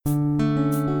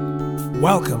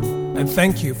Welcome and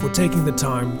thank you for taking the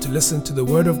time to listen to the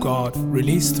Word of God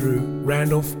released through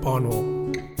Randolph Barnwell.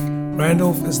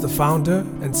 Randolph is the founder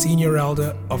and senior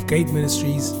elder of Gate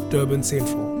Ministries, Durban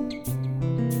Central.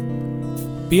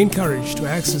 Be encouraged to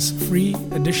access free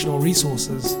additional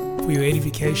resources for your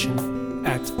edification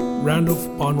at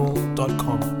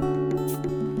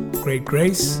randolphbarnwell.com. Great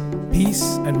grace,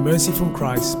 peace, and mercy from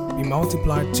Christ be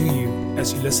multiplied to you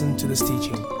as you listen to this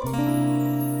teaching.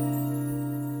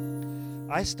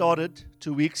 I started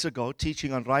 2 weeks ago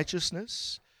teaching on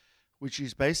righteousness, which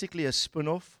is basically a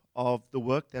spin-off of the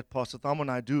work that Pastor Thammo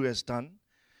Naidoo has done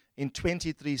in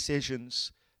 23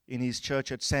 sessions in his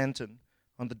church at Sandton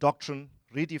on the doctrine,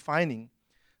 redefining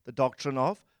the doctrine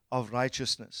of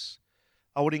righteousness.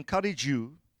 I would encourage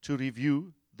you to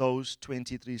review those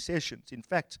 23 sessions. In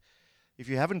fact, if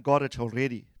you haven't got it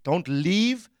already, don't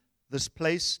leave this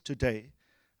place today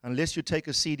unless you take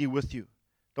a CD with you.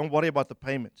 Don't worry about the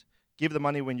payment. Give the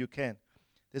money when you can.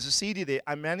 There's a CD there.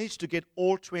 I managed to get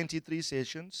all 23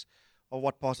 sessions of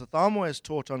what Pastor Thammo has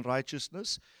taught on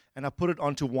righteousness, and I put it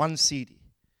onto one CD.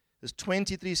 There's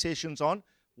 23 sessions on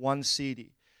one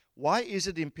CD. Why is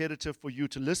it imperative for you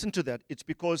to listen to that? It's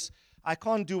because I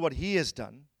can't do what he has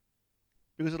done,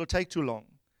 because it'll take too long.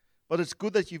 But it's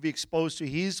good that you've exposed to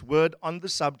his word on the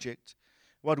subject.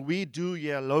 What we do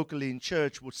here locally in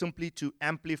church will simply to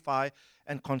amplify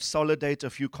and consolidate a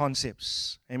few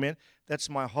concepts. Amen? That's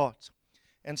my heart.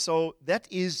 And so that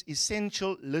is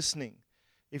essential listening.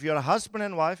 If you're a husband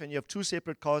and wife and you have two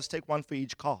separate cars, take one for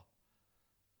each car.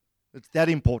 It's that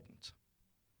important.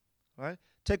 Right?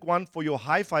 Take one for your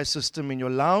hi-fi system in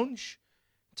your lounge.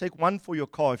 Take one for your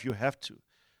car if you have to.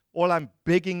 All I'm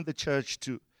begging the church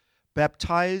to,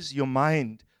 baptize your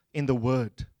mind in the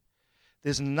Word.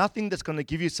 There's nothing that's going to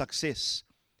give you success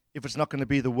if it's not going to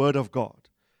be the Word of God.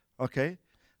 Okay?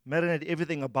 Marinate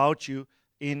everything about you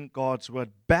in God's Word.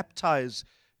 Baptize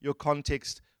your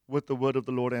context with the Word of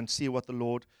the Lord and see what the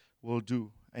Lord will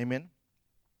do. Amen?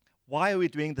 Why are we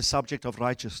doing the subject of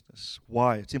righteousness?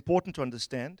 Why? It's important to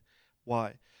understand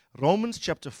why. Romans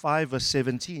chapter 5 verse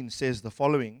 17 says the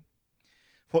following: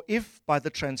 For if by the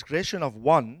transgression of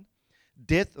one,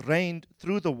 death reigned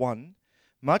through the one,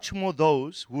 much more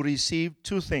those who received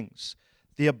two things,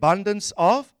 the abundance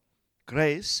of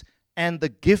grace and the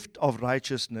gift of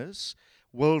righteousness,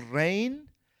 will reign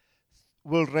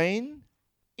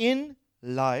in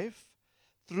life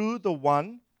through the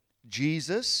one,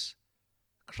 Jesus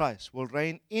Christ. Will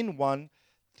reign in one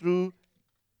through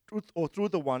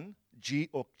the one,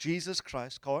 Jesus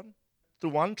Christ. Go on.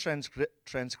 Through one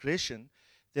transgression,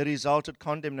 there resulted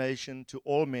condemnation to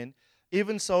all men.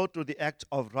 Even so, through the act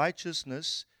of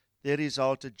righteousness, there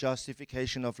resulted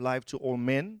justification of life to all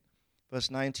men. Verse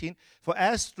 19, for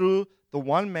as through the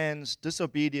one man's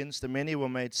disobedience the many were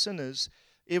made sinners,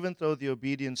 even through the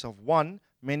obedience of one,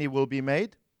 many will be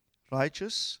made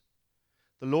righteous.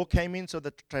 The law came in so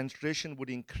that transgression would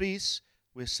increase.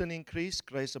 Where sin increased,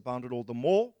 grace abounded all the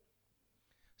more.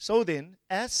 So then,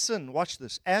 as sin, watch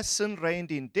this, as sin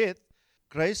reigned in death,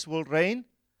 grace will reign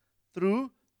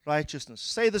through righteousness.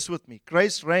 Say this with me.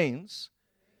 Grace reigns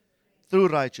through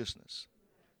righteousness.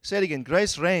 Say it again.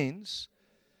 Grace reigns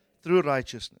through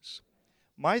righteousness.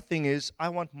 My thing is, I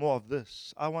want more of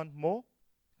this. I want more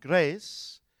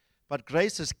grace, but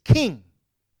grace is king.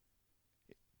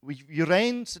 You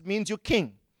reign, it means you're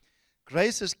king.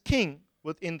 Grace is king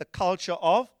within the culture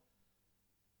of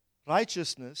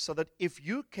righteousness, so that if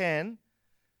you can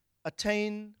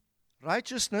attain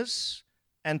righteousness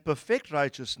and perfect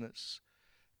righteousness,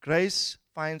 grace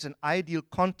finds an ideal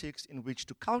context in which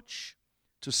to couch,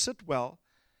 to sit well,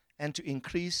 and to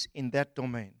increase in that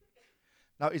domain.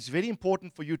 Now, it's very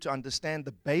important for you to understand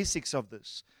the basics of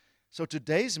this. So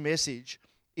today's message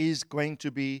is going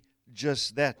to be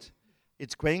just that.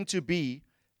 It's going to be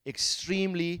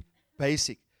extremely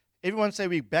basic. Everyone say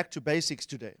we're back to basics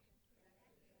today.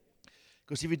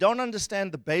 Because if you don't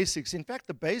understand the basics, in fact,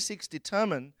 the basics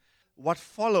determine what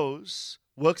follows,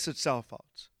 works itself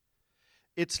out.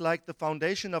 It's like the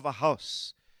foundation of a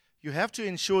house. You have to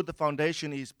ensure the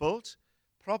foundation is built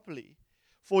properly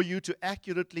for you to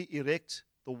accurately erect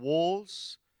the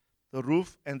walls, the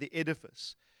roof, and the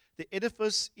edifice. The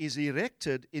edifice is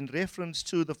erected in reference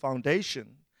to the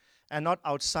foundation and not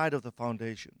outside of the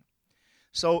foundation.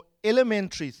 So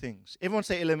elementary things. Everyone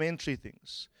say elementary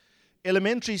things.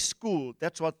 Elementary school,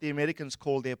 that's what the Americans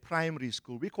call their primary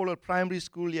school. We call it primary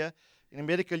school here. In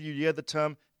America, you hear the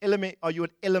term, are you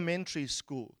at elementary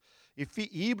school? If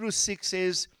Hebrews 6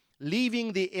 says,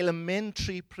 leaving the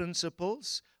elementary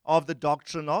principles of the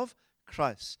doctrine of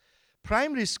Christ.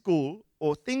 Primary school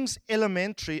or things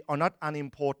elementary are not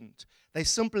unimportant. They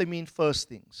simply mean first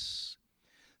things.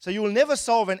 So you will never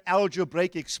solve an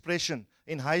algebraic expression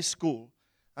in high school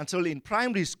until in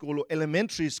primary school or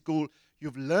elementary school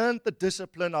you've learned the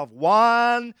discipline of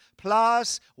 1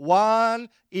 plus 1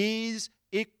 is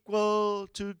equal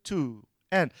to 2.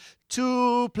 And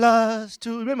 2 plus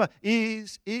 2, remember,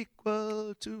 is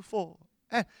equal to 4.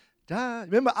 And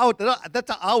remember,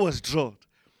 that's how I was drilled.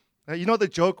 You know the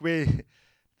joke where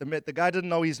the guy didn't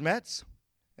know his maths?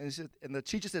 And the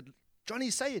teacher said, Johnny,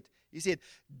 say it. He said,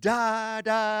 da,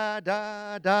 da,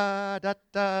 da, da, da,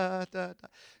 da, da.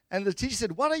 And the teacher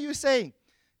said, what are you saying?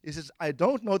 He says, I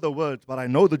don't know the words, but I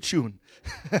know the tune.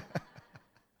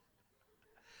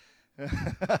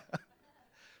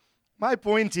 My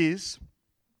point is,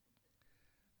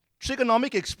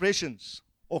 trigonomic expressions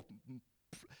or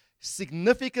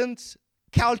significant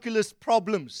calculus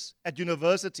problems at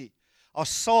university are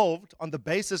solved on the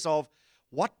basis of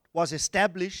what was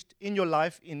established in your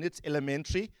life in its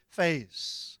elementary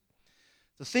phase.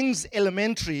 The things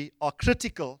elementary are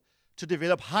critical to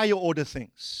develop higher order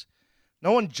things.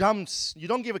 No one jumps, you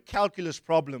don't give a calculus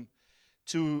problem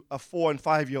to a 4 and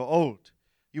 5 year old.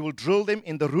 You will drill them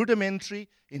in the rudimentary,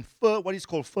 in what is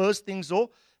called first things or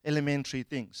elementary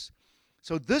things.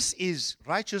 So this is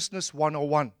righteousness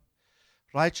 101.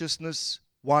 Righteousness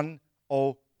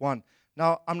 101.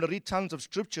 Now, I'm going to read tons of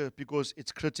scripture because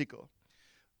it's critical.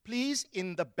 Please,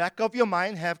 in the back of your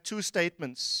mind, have two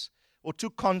statements or two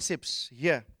concepts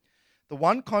here. The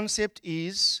one concept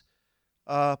is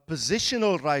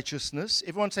positional righteousness.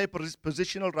 Everyone say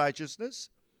positional righteousness.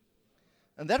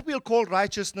 And that we'll call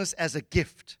righteousness as a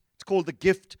gift. It's called the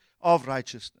gift of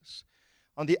righteousness.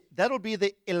 That will be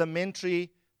the elementary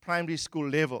primary school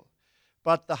level.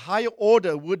 But the higher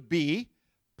order would be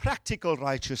practical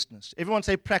righteousness. Everyone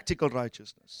say practical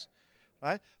righteousness.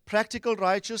 Right? Practical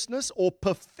righteousness or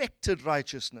perfected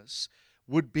righteousness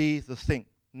would be the thing.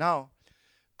 Now,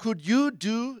 let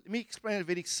me explain it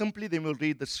very simply, then we'll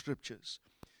read the scriptures.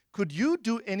 Could you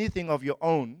do anything of your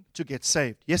own to get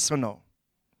saved? Yes or no?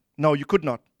 No, you could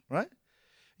not, right?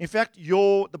 In fact,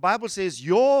 the Bible says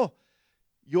your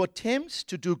attempts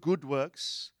to do good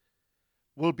works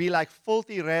will be like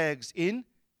filthy rags in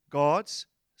God's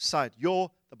sight. The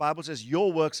Bible says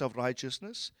your works of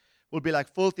righteousness will be like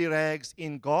filthy rags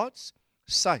in God's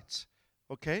sight.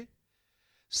 Okay?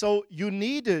 So you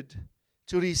needed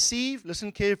to receive,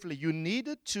 listen carefully, you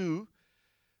needed to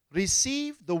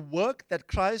receive the work that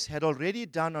Christ had already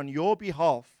done on your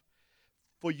behalf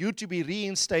for you to be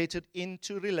reinstated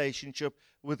into relationship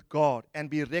with God and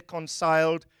be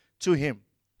reconciled to Him.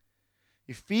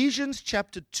 Ephesians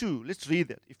chapter 2, let's read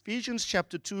that. Ephesians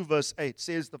chapter 2 verse 8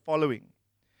 says the following.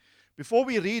 Before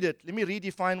we read it, let me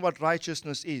redefine what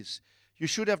righteousness is. You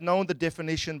should have known the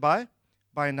definition by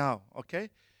now, okay?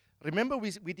 Remember,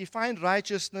 we defined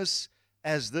righteousness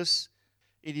as this.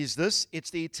 It is this. It's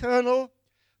the eternal,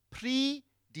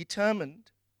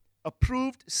 predetermined,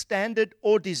 approved standard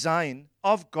or design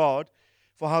of God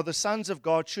for how the sons of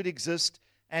God should exist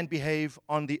and behave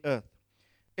on the earth.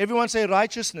 Everyone say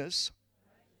righteousness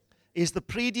is the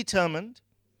predetermined,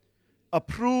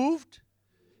 approved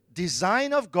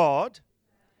design of God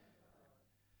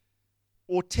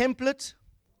or template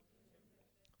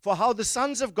for how the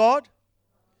sons of God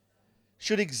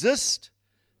should exist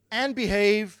and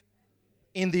behave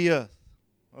in the earth.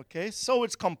 Okay, so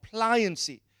it's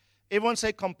compliancy. Everyone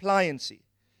say compliancy.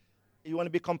 You want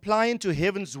to be compliant to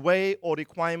heaven's way or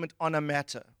requirement on a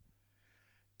matter.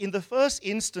 In the first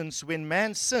instance, when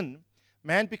man sinned,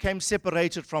 man became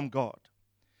separated from God.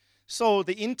 So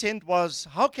the intent was,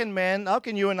 how can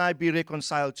you and I be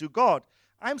reconciled to God?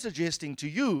 I'm suggesting to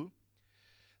you,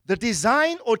 the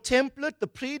design or template, the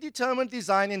predetermined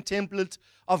design and template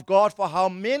of God for how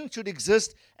men should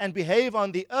exist and behave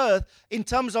on the earth in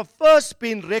terms of first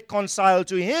being reconciled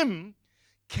to Him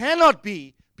cannot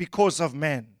be because of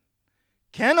man.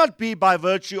 Cannot be by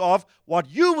virtue of what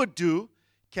you would do,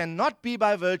 cannot be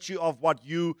by virtue of what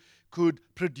you could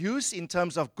produce in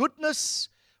terms of goodness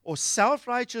or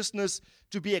self-righteousness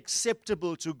to be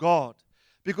acceptable to God.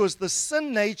 Because the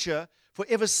sin nature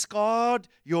forever scarred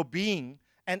your being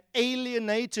and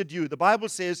alienated you, the Bible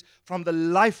says, from the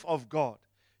life of God.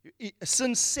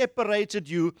 Sin separated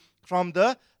you from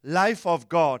the life of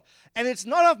God. And it's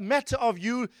not a matter of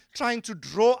you trying to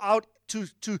draw out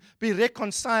to be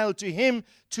reconciled to Him,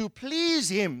 to please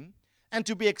Him, and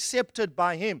to be accepted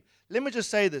by Him. Let me just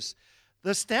say this.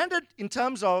 The standard in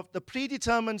terms of the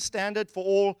predetermined standard for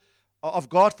all of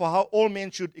God for how all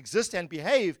men should exist and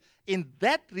behave, in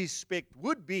that respect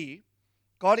would be,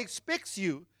 God expects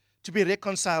you to be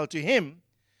reconciled to Him,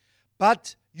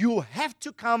 but you have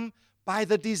to come by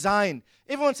the design.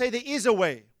 Everyone say there is a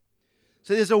way.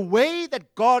 So there's a way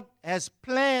that God has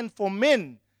planned for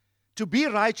men to be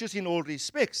righteous in all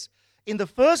respects. In the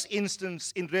first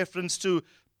instance, in reference to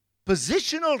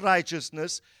positional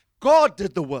righteousness, God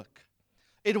did the work.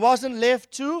 It wasn't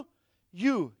left to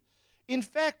you. In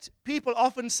fact, people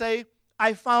often say,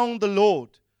 I found the Lord.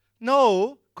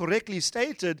 No, correctly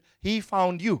stated, He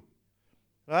found you.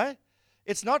 Right?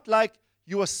 It's not like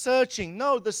you were searching.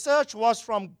 No, the search was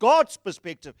from God's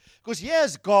perspective. Because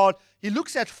here's God. He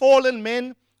looks at fallen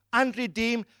men,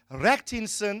 unredeemed, wrecked in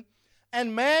sin,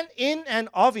 and man in and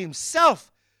of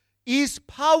himself is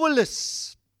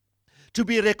powerless to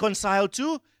be reconciled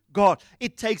to God.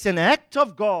 It takes an act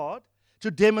of God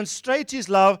to demonstrate His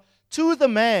love to the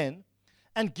man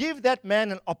and give that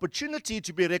man an opportunity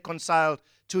to be reconciled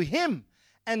to Him.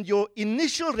 And your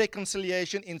initial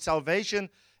reconciliation in salvation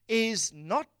is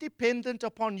not dependent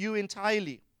upon you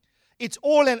entirely. It's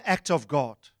all an act of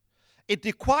God. It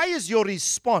requires your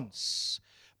response.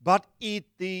 But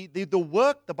the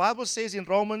work, the Bible says in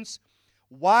Romans,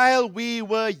 while we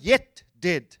were yet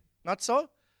dead, not so?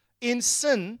 In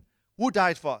sin, who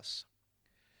died for us?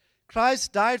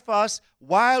 Christ died for us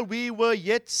while we were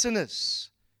yet sinners.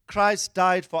 Christ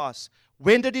died for us.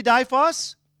 When did He die for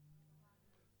us?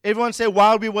 Everyone say,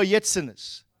 while we were yet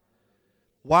sinners.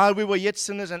 While we were yet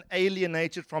sinners and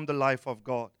alienated from the life of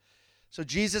God. So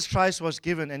Jesus Christ was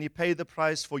given and He paid the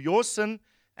price for your sin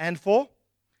and for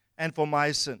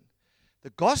my sin.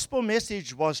 The gospel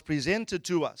message was presented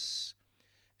to us.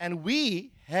 And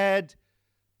we had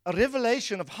a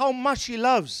revelation of how much He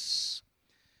loves.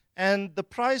 And the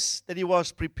price that He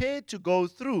was prepared to go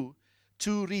through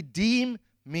to redeem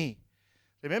me.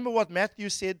 Remember what Matthew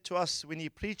said to us when he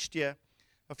preached here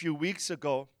a few weeks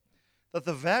ago, that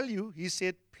the value, he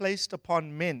said, placed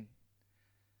upon men,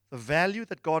 the value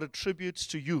that God attributes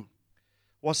to you,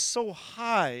 was so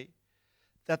high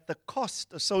that the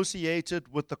cost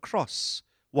associated with the cross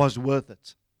was worth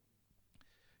it.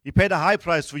 He paid a high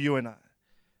price for you and I.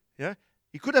 Yeah?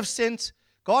 He could have sent,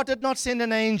 God did not send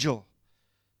an angel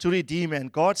to redeem man.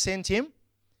 God sent Him.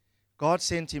 God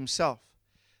sent Himself.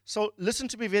 So listen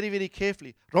to me very, very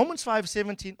carefully. Romans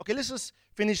 5:17. Okay, let's just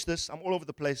finish this. I'm all over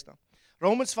the place now.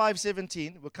 Romans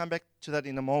 5:17. We'll come back to that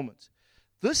in a moment.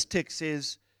 This text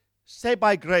says, say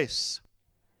by grace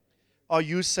are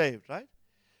you saved, right?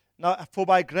 Now, for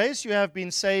by grace you have been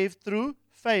saved through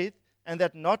faith, and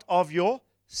that not of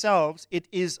yourselves. It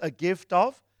is a gift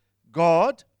of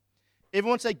God.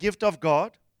 Everyone say gift of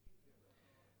God.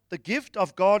 The gift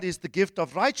of God is the gift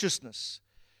of righteousness.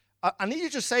 I need you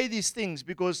to say these things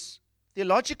because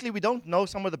theologically we don't know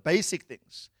some of the basic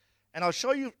things. And I'll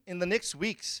show you in the next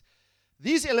weeks.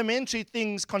 These elementary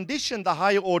things condition the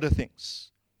higher order things.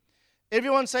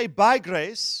 Everyone say by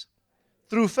grace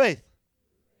through faith.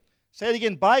 Say it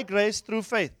again, by grace through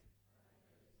faith.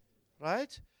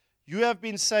 Right? You have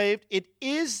been saved. It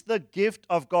is the gift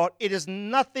of God. It is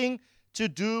nothing to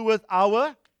do with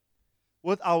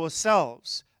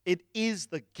ourselves. It is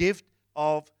the gift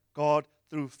of God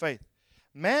through faith.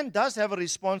 Man does have a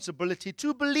responsibility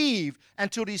to believe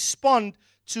and to respond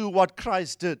to what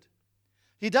Christ did.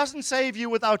 He doesn't save you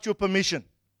without your permission.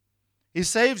 He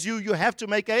saves you. You have to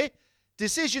make a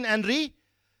decision and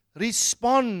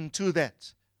respond to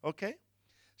that. Okay?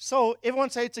 So, everyone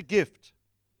say it's a gift.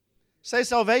 Say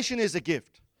salvation is a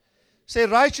gift. Say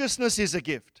righteousness is a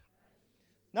gift.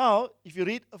 Now, if you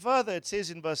read further, it says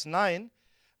in verse 9,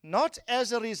 not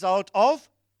as a result of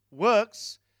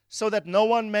works, so that no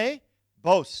one may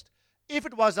boast. If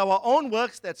it was our own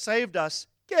works that saved us,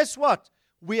 guess what?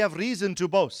 We have reason to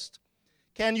boast.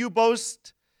 Can you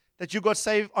boast that you got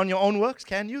saved on your own works?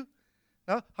 Can you?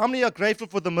 No? How many are grateful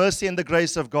for the mercy and the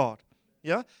grace of God?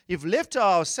 Yeah? If left to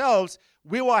ourselves,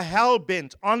 we were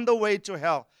hell-bent on the way to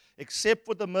hell, except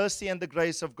for the mercy and the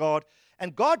grace of God.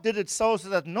 And God did it so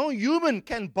that no human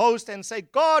can boast and say,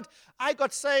 God, I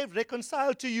got saved,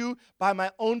 reconciled to you by my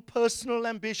own personal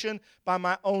ambition, by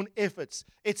my own efforts.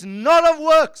 It's not of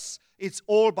works. It's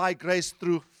all by grace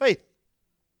through faith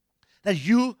that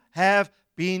you have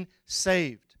been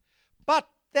saved. But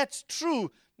that's true.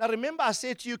 Now remember, I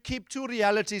said to you, keep two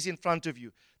realities in front of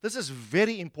you. This is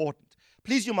very important.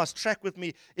 Please, you must track with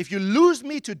me. If you lose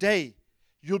me today,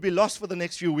 you'll be lost for the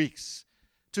next few weeks.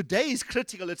 Today is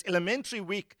critical. It's elementary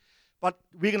week. But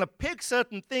we're going to pick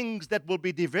certain things that will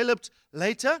be developed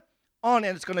later on,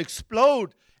 and it's going to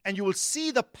explode, and you will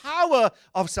see the power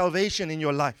of salvation in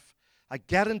your life. I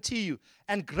guarantee you.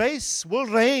 And grace will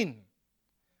reign.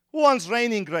 Who wants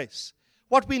reigning grace?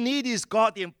 What we need is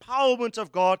God, the empowerment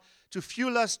of God to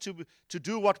fuel us to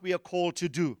do what we are called to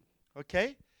do.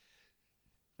 Okay?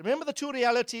 Remember the two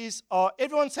realities are,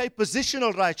 everyone say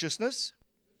positional righteousness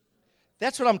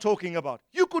That's what I'm talking about.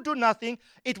 You could do nothing.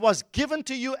 It was given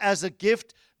to you as a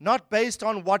gift, not based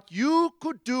on what you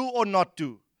could do or not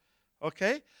do.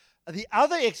 Okay? The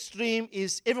other extreme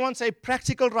is, everyone say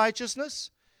practical righteousness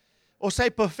or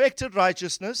say perfected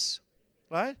righteousness.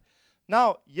 Right?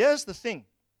 Now, here's the thing.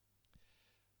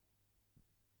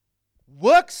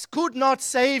 Works could not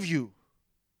save you.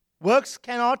 Works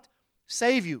cannot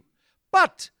save you.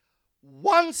 But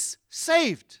once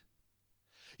saved,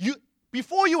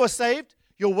 before you were saved,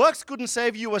 your works couldn't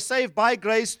save you. You were saved by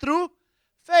grace through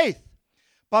faith.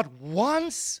 But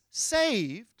once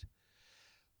saved,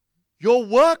 your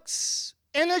works,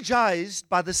 energized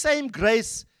by the same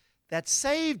grace that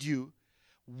saved you,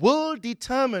 will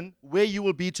determine where you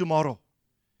will be tomorrow.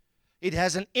 It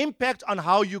has an impact on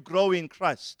how you grow in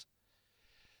Christ.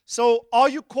 So, are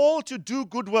you called to do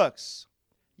good works?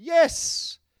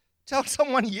 Yes. Tell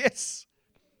someone yes.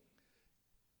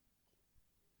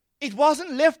 It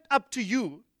wasn't left up to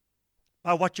you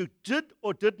by what you did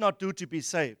or did not do to be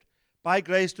saved. By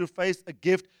grace through faith, a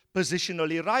gift,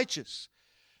 positionally righteous.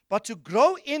 But to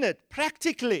grow in it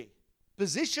practically,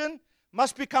 position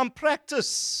must become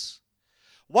practice.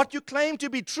 What you claim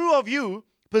to be true of you,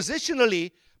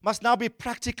 positionally, must now be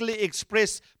practically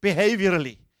expressed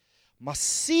behaviorally. Must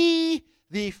see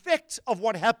the effect of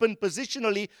what happened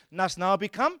positionally must now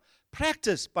become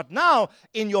practice. But now,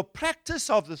 in your practice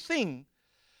of the thing,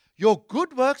 your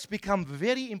good works become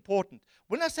very important.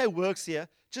 When I say works here,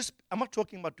 I'm not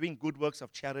talking about doing good works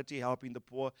of charity, helping the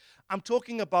poor. I'm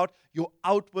talking about your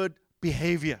outward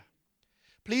behavior.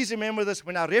 Please remember this,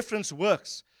 when I reference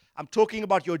works, I'm talking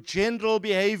about your general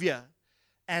behavior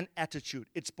and attitude.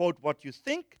 It's both what you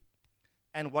think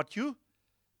and what you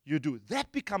do.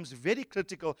 That becomes very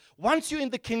critical. Once you're in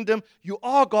the kingdom, you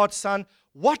are God's son.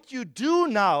 What you do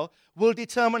now will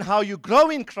determine how you grow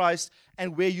in Christ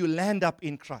and where you land up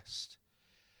in Christ.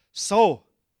 So,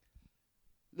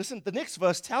 listen, the next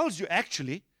verse tells you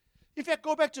actually, in fact,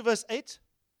 go back to verse 8.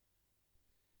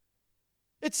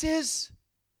 It says,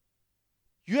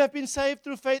 you have been saved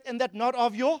through faith, and that not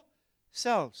of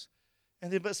yourselves.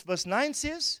 And then verse 9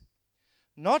 says,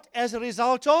 not as a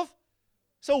result of.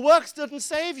 So works didn't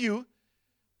save you,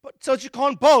 so you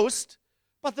can't boast.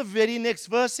 But the very next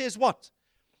verse says what?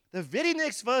 The very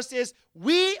next verse says,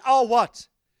 we are what?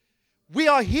 We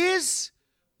are His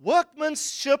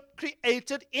workmanship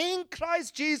created in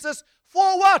Christ Jesus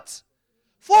for what?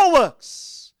 For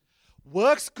works.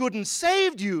 Works couldn't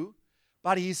save you,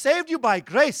 but He saved you by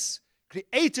grace,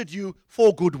 created you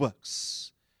for good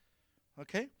works.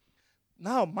 Okay?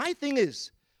 Now, my thing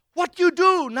is, what you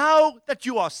do now that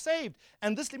you are saved.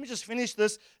 And this, let me just finish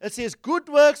this. It says, good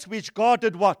works which God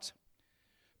did what?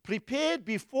 Prepared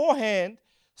beforehand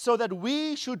so that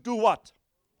we should do what?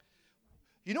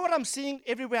 You know what I'm seeing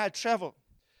everywhere I travel?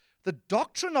 The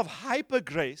doctrine of hyper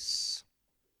grace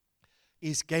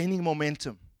is gaining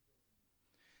momentum.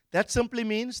 That simply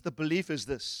means the belief is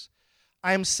this.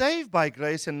 I am saved by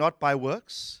grace and not by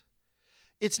works.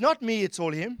 It's not me, it's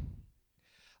all Him.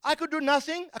 I could do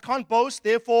nothing. I can't boast.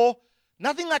 Therefore,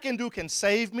 nothing I can do can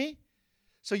save me.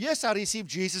 So yes, I received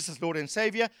Jesus as Lord and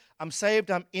Savior. I'm saved.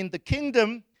 I'm in the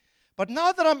kingdom. But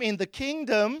now that I'm in the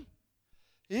kingdom,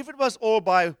 if it was all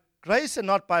by grace and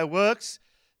not by works,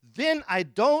 then I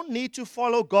don't need to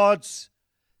follow God's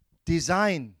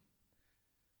design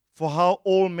for how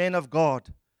all men of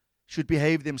God should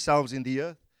behave themselves in the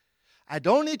earth. I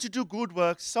don't need to do good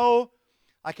works, so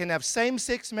I can have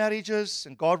same-sex marriages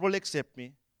and God will accept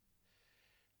me.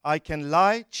 I can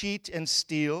lie, cheat, and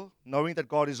steal, knowing that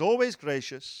God is always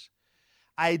gracious.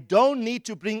 I don't need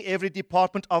to bring every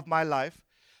department of my life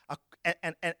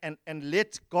and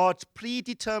let God's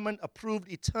predetermined,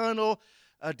 approved, eternal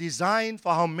design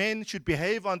for how men should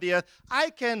behave on the earth. I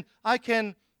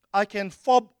can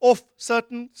fob off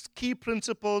certain key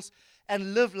principles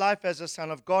and live life as a son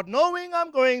of God, knowing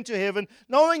I'm going to heaven,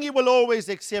 knowing He will always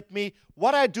accept me.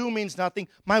 What I do means nothing.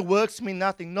 My works mean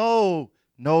nothing. No.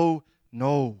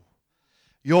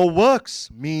 Your works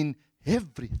mean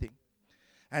everything.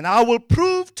 And I will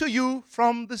prove to you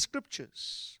from the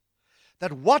Scriptures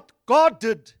that what God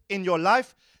did in your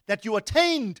life, that you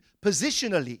attained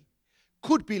positionally,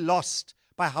 could be lost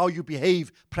by how you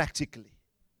behave practically.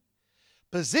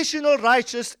 Positional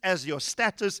righteous as your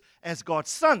status as God's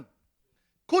son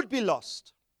could be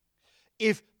lost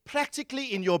if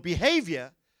practically in your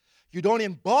behavior you don't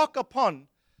embark upon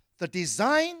the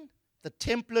design, the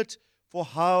template for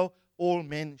how all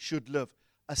men should live.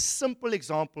 A simple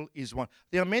example is one.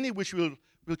 There are many which we'll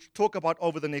talk about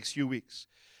over the next few weeks.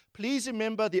 Please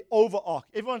remember the overarch.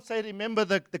 Everyone say, remember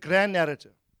the grand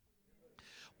narrative.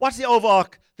 What's the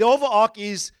overarch? The overarch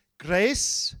is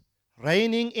grace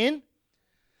reigning in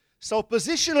So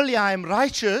positionally, I am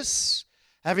righteous,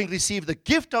 having received the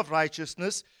gift of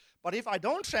righteousness. But if I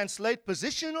don't translate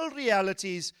positional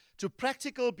realities to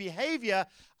practical behavior,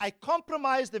 I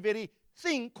compromise the very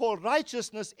thing called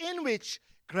righteousness in which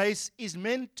grace is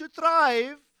meant to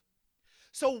thrive.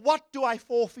 So what do I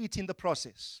forfeit in the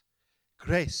process?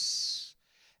 Grace.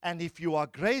 And if you are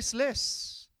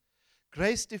graceless,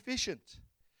 grace deficient,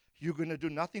 you're going to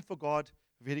do nothing for God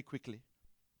very quickly.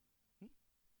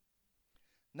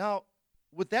 Now,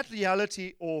 with that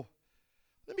reality, or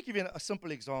let me give you a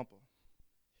simple example.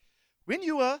 When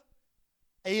you were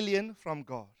alien from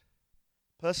God,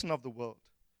 person of the world,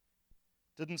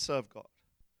 didn't serve God,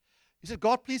 you said,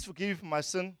 God, please forgive me for my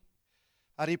sin.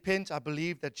 I repent. I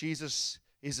believe that Jesus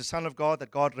is the Son of God, that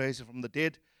God raised him from the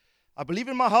dead. I believe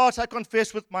in my heart, I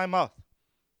confess with my mouth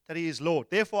that he is Lord.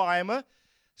 Therefore, I am a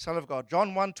son of God.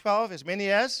 John 1:12, as many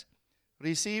as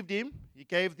received him, he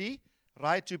gave the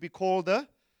right to be called the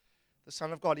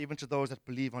Son of God, even to those that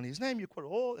believe on his name. You call,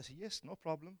 oh, I say, yes, no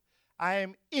problem. I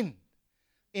am in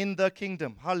the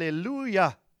kingdom.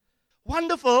 Hallelujah.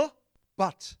 Wonderful,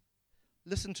 but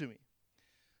listen to me.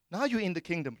 Now you're in the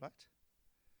kingdom, right?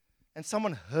 And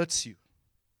someone hurts you.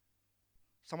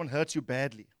 Someone hurts you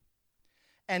badly.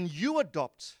 And you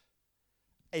adopt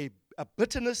a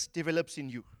bitterness develops in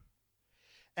you.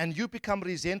 And you become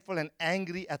resentful and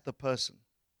angry at the person.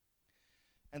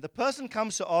 And the person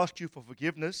comes to ask you for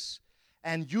forgiveness,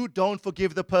 and you don't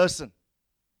forgive the person.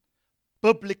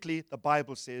 Biblically, the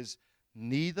Bible says,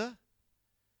 neither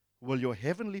will your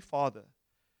heavenly Father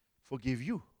forgive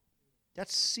you.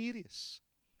 That's serious.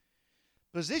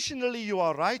 Positionally, you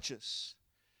are righteous.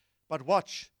 But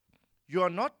watch, you are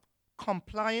not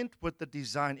compliant with the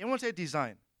design. Everyone say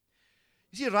design.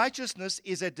 You see, righteousness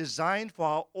is a design for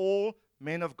how all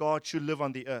men of God should live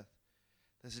on the earth.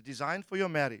 There's a design for your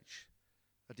marriage,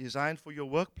 a design for your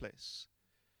workplace,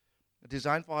 a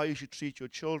design for how you should treat your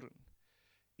children.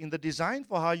 In the design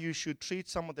for how you should treat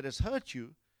someone that has hurt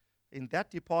you, in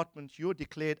that department you're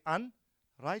declared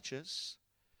unrighteous,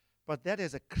 but that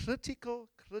has a critical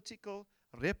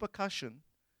repercussion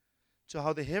to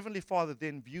how the Heavenly Father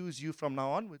then views you from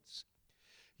now onwards.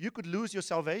 You could lose your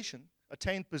salvation,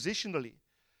 attained positionally,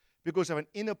 because of an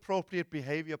inappropriate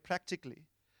behavior practically,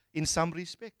 in some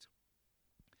respect.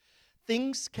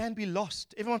 Things can be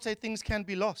lost. Everyone say things can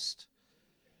be lost.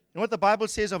 You know what the Bible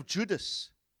says of Judas?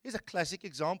 Here's a classic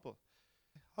example.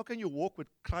 How can you walk with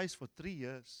Christ for 3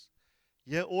 years,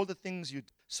 hear all the things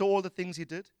saw all the things he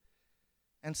did,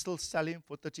 and still sell him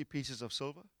for 30 pieces of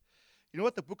silver? You know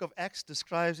what the book of Acts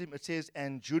describes him? It says,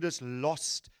 and Judas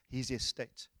lost his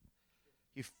estate.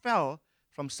 He fell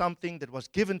from something that was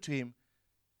given to him,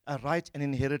 a right and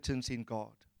inheritance in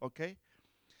God. Okay?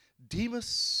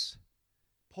 Demas,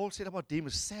 Paul said about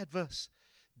Demas, sad verse.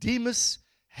 Demas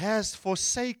has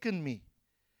forsaken me.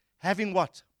 Having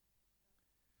what?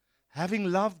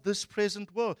 Having loved this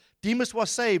present world. Demas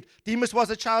was saved. Demas was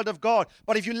a child of God.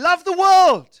 But if you love the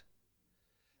world,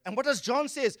 and what does John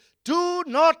says? Do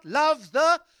not love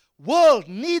the world,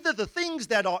 neither the things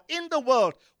that are in the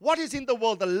world. What is in the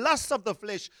world? The lusts of the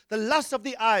flesh, the lusts of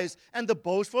the eyes, and the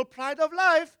boastful pride of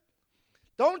life.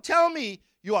 Don't tell me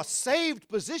you are saved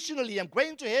positionally and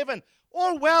going to heaven.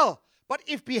 All well. But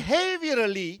if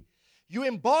behaviorally you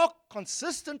embark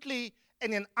consistently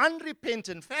in an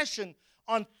unrepentant fashion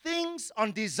on things,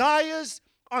 on desires,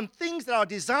 on things that are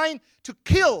designed to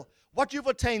kill what you've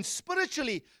attained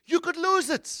spiritually, you could lose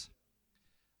it.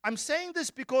 I'm saying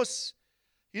this because,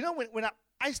 you know, when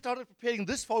I started preparing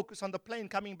this focus on the plane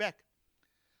coming back,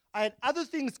 I had other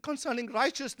things concerning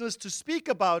righteousness to speak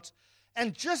about,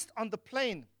 and just on the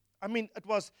plane, I mean,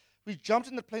 we jumped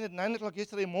in the plane at 9 o'clock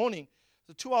yesterday morning,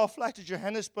 the 2-hour flight to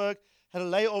Johannesburg, had a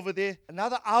layover there,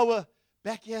 another hour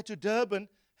back here to Durban,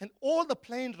 and all the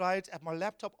plane rides at my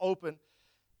laptop open,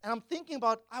 and I'm thinking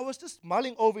about, I was just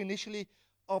mulling over initially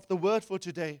of the word for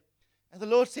today, and the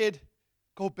Lord said,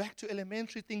 go back to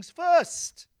elementary things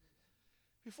first.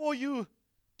 Before you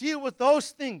deal with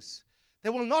those things, they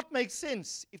will not make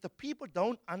sense if the people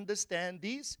don't understand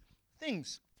these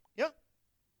things. Yeah?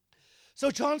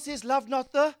 So John says, love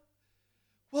not the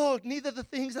world, neither the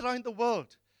things that are in the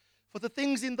world. For the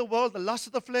things in the world, the lust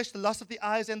of the flesh, the lust of the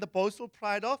eyes, and the boastful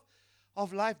pride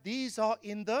of life, these are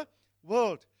in the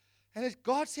world. And as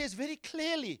God says very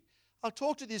clearly, I'll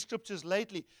talk to these scriptures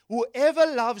lately, whoever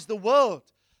loves the world,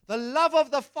 the love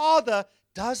of the Father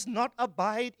does not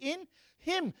abide in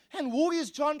him. And who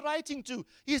is John writing to?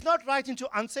 He's not writing to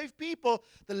unsaved people.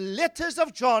 The letters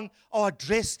of John are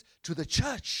addressed to the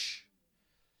church.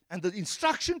 And the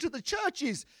instruction to the church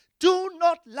is, do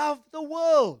not love the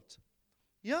world.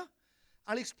 Yeah?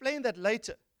 I'll explain that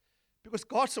later. Because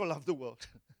God so loved the world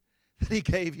that he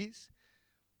gave is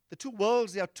the two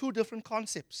worlds, they are two different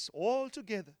concepts all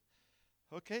together.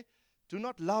 Okay? Do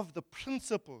not love the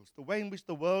principles, the way in which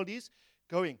the world is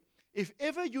going. If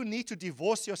ever you need to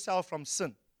divorce yourself from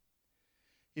sin,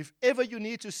 if ever you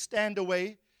need to stand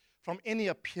away from any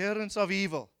appearance of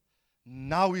evil,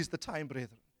 now is the time,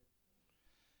 brethren.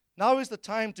 Now is the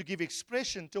time to give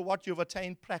expression to what you've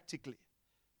attained practically.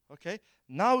 Okay?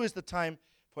 Now is the time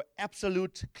for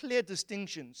absolute, clear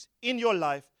distinctions in your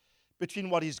life between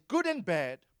what is good and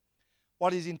bad,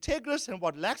 what is integrous and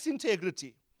what lacks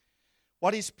integrity,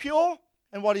 what is pure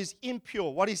and what is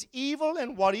impure, what is evil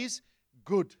and what is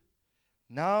good.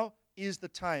 Now is the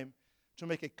time to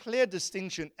make a clear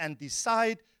distinction and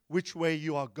decide which way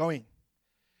you are going.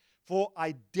 For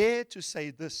I dare to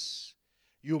say this,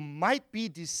 you might be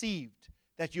deceived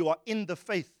that you are in the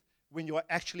faith when you are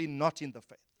actually not in the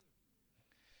faith.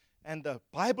 And the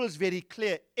Bible is very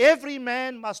clear. Every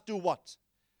man must do what?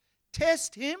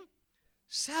 Test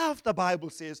himself, the Bible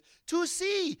says, to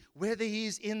see whether he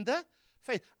is in the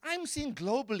faith. I'm seeing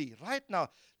globally right now.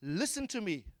 Listen to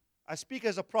me. I speak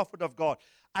as a prophet of God.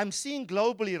 I'm seeing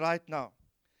globally right now.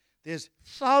 There's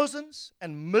thousands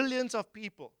and millions of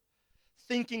people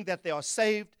thinking that they are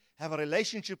saved, have a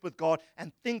relationship with God,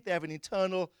 and think they have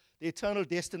the eternal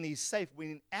destiny is safe, when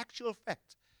in actual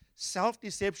fact,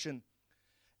 self-deception,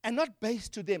 and not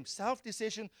based to them,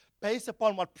 self-deception based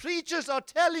upon what preachers are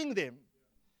telling them,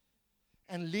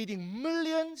 and leading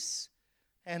millions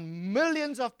and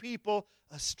millions of people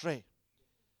astray.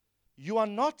 You are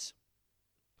not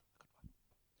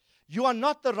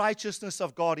the righteousness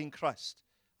of God in Christ.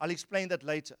 I'll explain that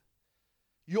later.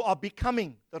 You are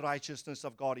becoming the righteousness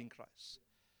of God in Christ.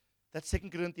 That's 2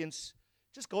 Corinthians.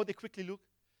 Just go there quickly, Luke.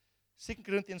 2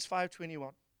 Corinthians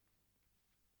 5:21.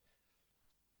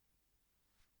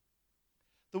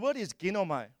 The word is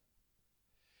ginomai.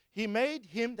 He made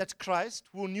him, that's Christ,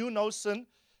 who knew no sin,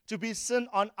 to be sin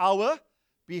on our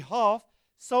behalf,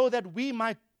 so that we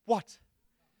might what?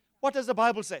 What does the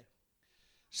Bible say?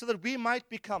 So that we might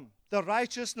become the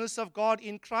righteousness of God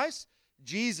in Christ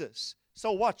Jesus.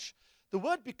 So watch. The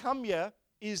word become here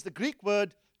is the Greek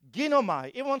word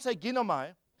ginomai. Everyone say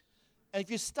ginomai. And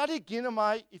if you study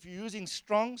ginomai, if you're using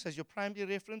Strong's as your primary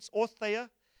reference, or Thayer,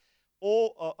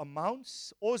 or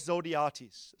Amounts, or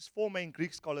Zodiates, there's four main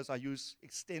Greek scholars I use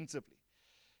extensively.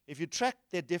 If you track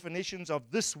their definitions of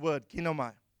this word,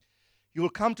 ginomai, you will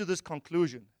come to this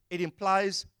conclusion. It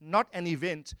implies not an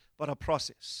event, but a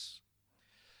process.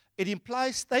 It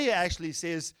implies, Thayer actually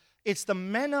says, it's the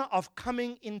manner of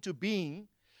coming into being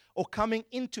or coming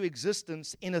into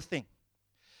existence in a thing.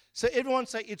 So everyone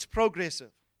say it's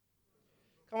progressive.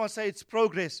 Come on, say it's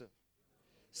progressive.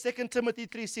 2 Timothy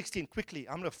 3:16, quickly.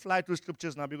 I'm going to fly through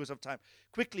scriptures now because of time.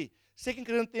 Quickly, 2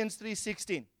 Corinthians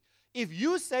 3:16. If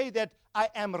you say that I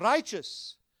am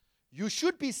righteous, you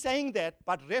should be saying that,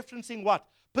 but referencing what?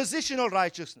 Positional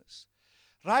righteousness.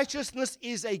 Righteousness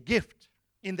is a gift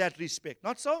in that respect.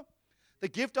 Not so? The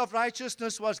gift of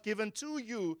righteousness was given to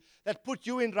you that put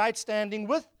you in right standing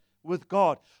with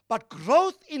God. But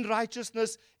growth in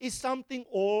righteousness is something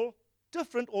all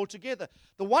different altogether.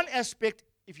 The one aspect,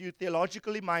 if you're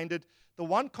theologically minded, the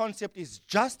one concept is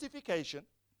justification.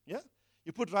 Yeah?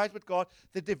 You put right with God.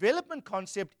 The development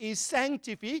concept is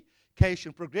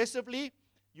sanctification. Progressively,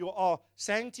 you are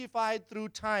sanctified through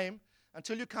time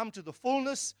until you come to the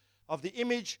fullness of the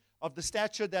image of the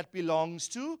stature that belongs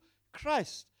to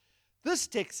Christ. This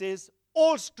text says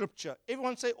all Scripture.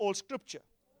 Everyone say all Scripture.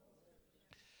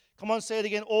 Come on, say it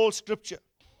again, all Scripture.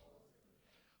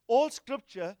 All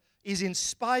Scripture is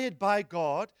inspired by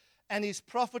God and is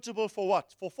profitable for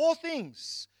what? For four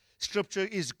things. Scripture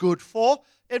is good for.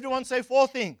 Everyone say four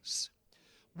things.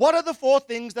 What are the four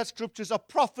things that Scriptures are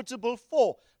profitable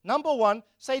for? Number one,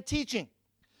 say teaching.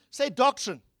 Say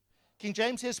doctrine. King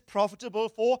James says profitable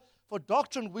for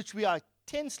doctrine, which we are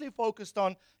intensely focused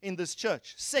on in this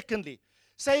church. Secondly,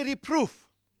 say reproof.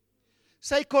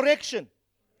 Say correction.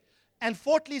 And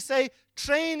fourthly, say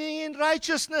training in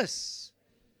righteousness.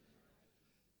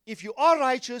 If you are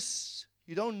righteous,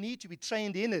 you don't need to be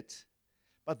trained in it.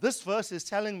 But this verse is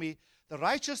telling me the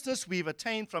righteousness we've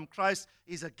attained from Christ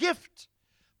is a gift.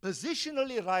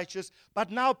 Positionally righteous, but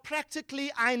now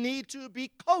practically I need to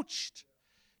be coached.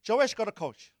 Joash got a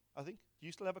coach, I think. Do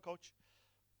you still have a coach?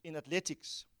 In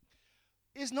athletics.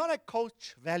 Is not a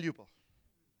coach valuable?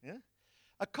 Yeah?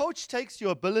 A coach takes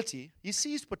your ability, he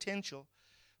sees potential,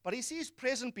 but he sees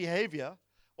present behavior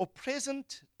or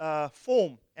present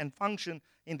form and function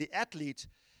in the athlete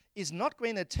is not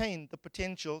going to attain the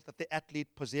potential that the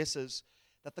athlete possesses,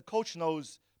 that the coach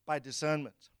knows by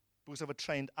discernment because of a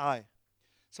trained eye.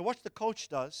 So what the coach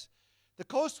does, The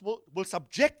coach will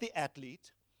subject the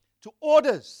athlete to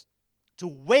orders, to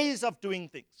ways of doing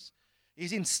things.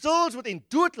 He's instilled within,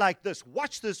 do it like this,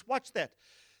 watch that.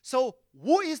 So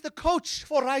who is the coach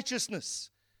for righteousness?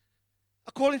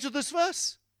 According to this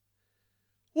verse.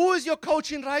 Who is your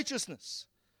coach in righteousness?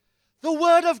 The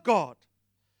Word of God.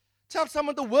 Tell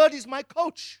someone the Word is my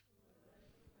coach.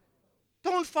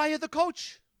 Don't fire the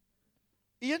coach.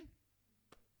 Ian?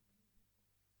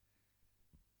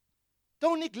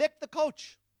 Don't neglect the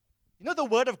coach. You know, the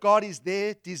Word of God is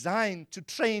there designed to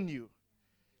train you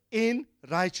in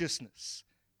righteousness.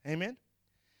 Amen?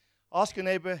 Ask your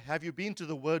neighbor, have you been to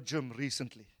the Word Gym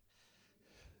recently?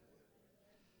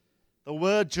 The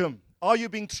Word Gym. Are you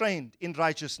being trained in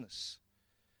righteousness?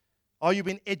 Are you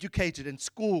being educated and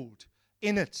schooled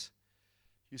in it?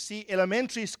 You see,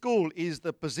 elementary school is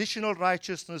the positional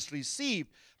righteousness received,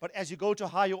 but as you go to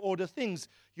higher order things,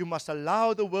 you must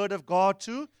allow the Word of God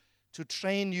to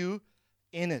train you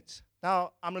in it.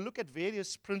 Now, I'm going to look at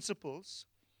various principles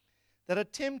that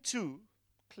attempt to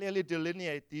clearly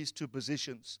delineate these two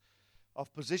positions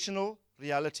of positional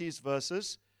realities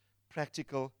versus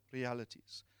practical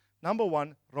realities. Number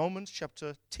one, Romans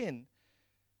chapter 10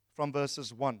 from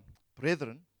verses 1.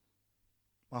 Brethren,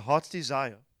 my heart's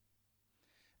desire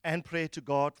and prayer to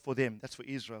God for them, that's for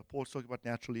Israel. Paul's talking about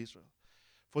natural Israel.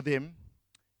 For them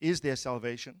is their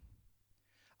salvation.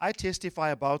 I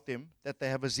testify about them that they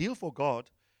have a zeal for God,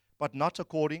 but not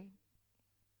according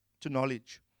to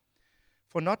knowledge.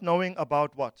 For not knowing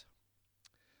about what?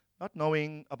 Not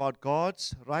knowing about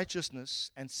God's righteousness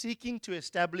and seeking to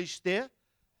establish their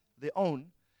own,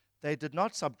 they did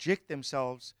not subject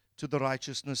themselves to the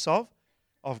righteousness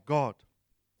of God.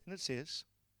 And it says,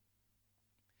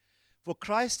 for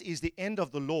Christ is the end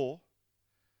of the law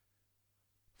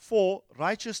for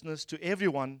righteousness to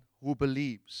everyone who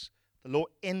believes. The law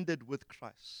ended with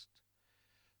Christ.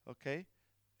 Okay?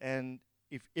 And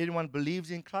if anyone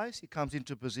believes in Christ, he comes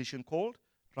into a position called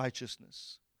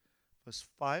righteousness. Verse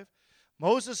 5.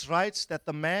 Moses writes that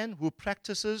the man who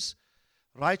practices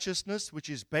righteousness, which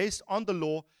is based on the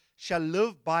law, shall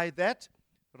live by that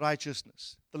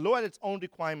righteousness. The law had its own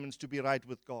requirements to be right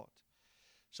with God.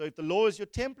 So if the law is your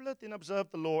template, then observe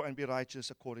the law and be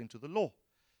righteous according to the law.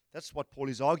 That's what Paul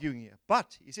is arguing here.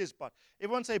 But, he says but.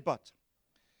 Everyone say but.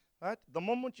 Right? The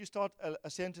moment you start a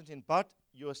sentence in but,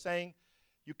 you are saying,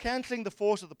 you're canceling the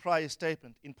force of the prior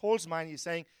statement. In Paul's mind, he's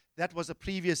saying that was a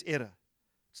previous error.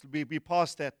 So we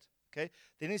past that. Okay?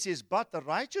 Then he says, but the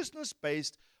righteousness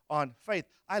based on faith.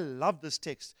 I love this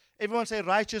text. Everyone say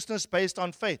righteousness based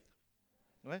on faith.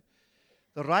 Right?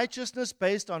 The righteousness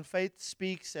based on faith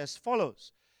speaks as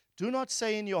follows. Do not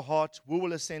say in your heart, who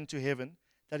will ascend to heaven,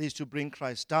 that is to bring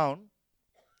Christ down,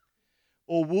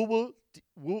 or who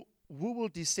will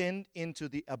descend into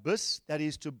the abyss, that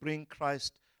is to bring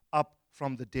Christ up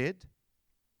from the dead.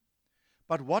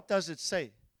 But what does it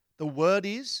say? The word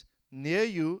is near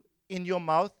you, in your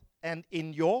mouth and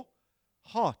in your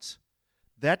heart.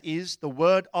 That is the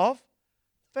word of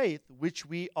faith which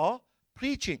we are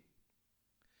preaching.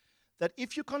 That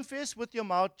if you confess with your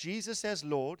mouth Jesus as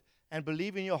Lord and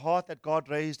believe in your heart that God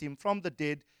raised him from the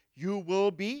dead, you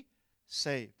will be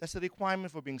saved. That's the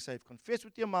requirement for being saved. Confess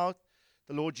with your mouth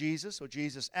the Lord Jesus, or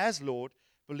Jesus as Lord.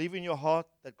 Believe in your heart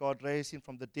that God raised him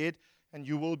from the dead, and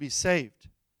you will be saved.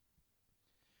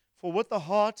 For with the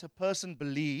heart a person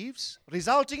believes,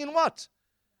 resulting in what?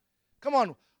 Come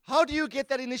on, how do you get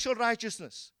that initial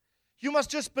righteousness? You must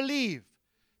just believe,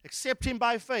 accept him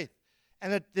by faith,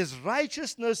 and it is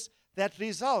righteousness that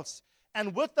results.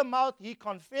 And with the mouth he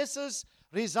confesses,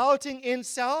 resulting in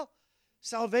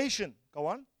salvation. Go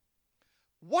on.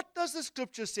 What does the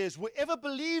scripture say? Whoever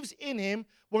believes in him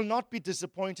will not be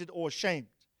disappointed or ashamed.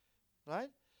 Right?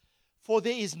 For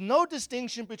there is no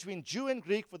distinction between Jew and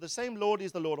Greek, for the same Lord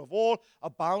is the Lord of all,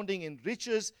 abounding in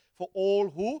riches for all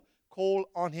who call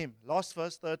on him. Last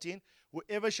verse 13.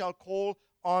 Whoever shall call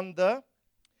on the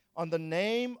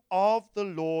name of the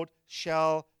Lord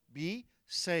shall be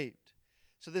saved.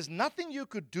 So there's nothing you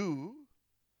could do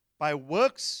by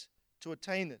works to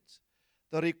attain it.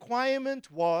 The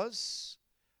requirement was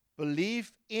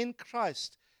belief in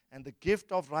Christ, and the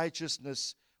gift of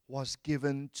righteousness was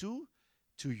given to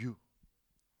you.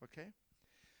 Okay?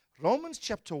 Romans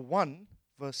chapter 1,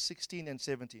 verse 16 and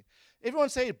 17. Everyone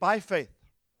say it by faith.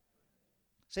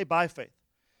 Say by faith.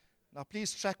 Now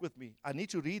please track with me. I need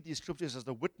to read these scriptures as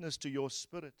the witness to your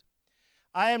spirit.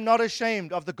 I am not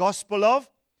ashamed of the gospel of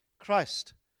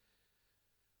Christ,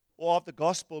 or of the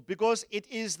gospel, because it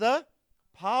is the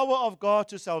power of God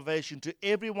to salvation to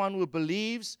everyone who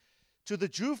believes, to the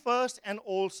Jew first and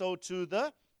also to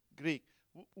the Greek.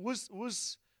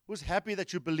 Who's happy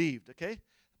that you believed, okay?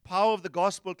 power of the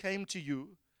gospel came to you,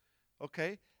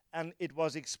 okay, and it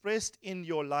was expressed in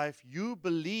your life, you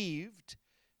believed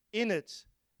in it,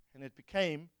 and it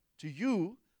became to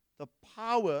you the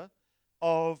power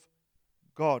of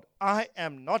God. I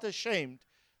am not ashamed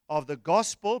of the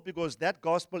gospel, because that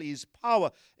gospel is power.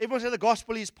 Everyone say the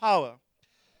gospel is power.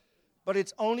 But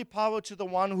it's only power to the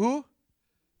one who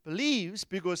believes,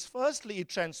 because firstly it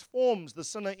transforms the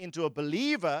sinner into a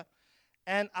believer.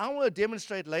 And I want to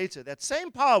demonstrate later that same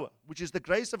power, which is the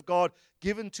grace of God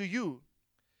given to you,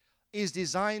 is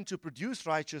designed to produce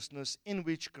righteousness, in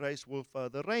which grace will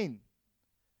further reign.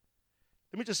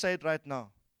 Let me just say it right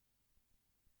now.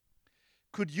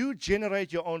 Could you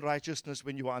generate your own righteousness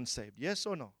when you are unsaved? Yes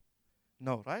or no?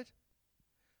 No, right?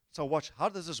 So watch. How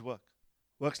does this work?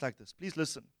 Works like this. Please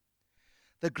listen.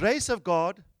 The grace of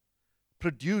God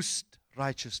produced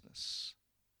righteousness.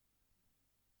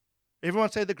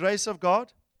 Everyone say the grace of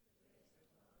God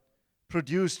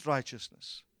produced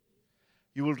righteousness.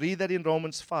 You will read that in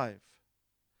Romans 5.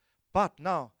 But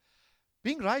now,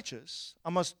 being righteous,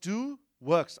 I must do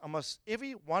works.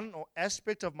 Every one or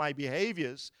aspect of my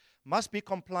behaviors must be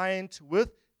compliant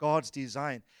with God's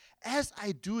design. As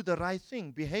I do the right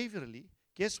thing behaviorally,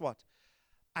 guess what?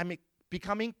 I'm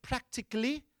becoming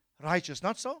practically righteous.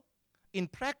 Not so? In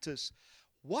practice,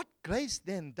 what grace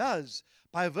then does,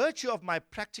 by virtue of my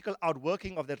practical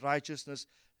outworking of that righteousness,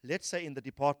 let's say in the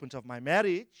department of my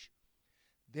marriage,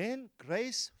 then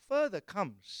grace further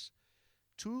comes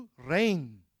to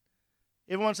reign.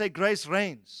 Everyone say grace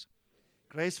reigns.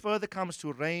 Grace further comes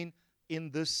to reign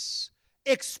in this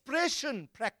expression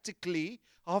practically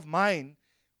of mine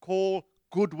called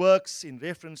good works, in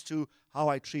reference to how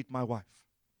I treat my wife.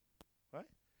 Right?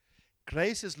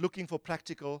 Grace is looking for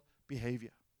practical behavior.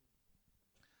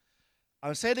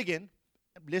 I'll say it again,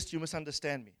 lest you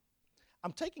misunderstand me.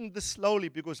 I'm taking this slowly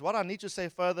because what I need to say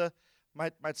further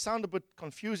might sound a bit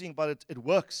confusing, but it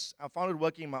works. I found it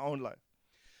working in my own life.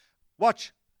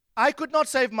 Watch. I could not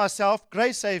save myself.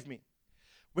 Grace saved me.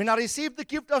 When I received the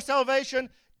gift of salvation,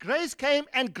 grace came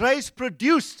and grace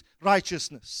produced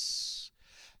righteousness.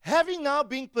 Having now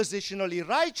been positionally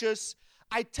righteous,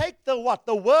 I take the what?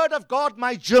 The word of God,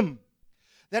 my gym,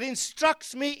 that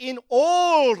instructs me in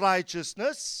all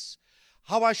righteousness,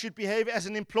 how I should behave as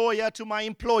an employer to my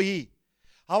employee,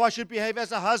 how I should behave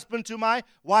as a husband to my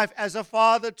wife, as a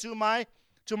father to my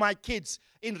kids,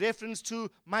 in reference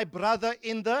to my brother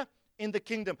in the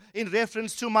kingdom, in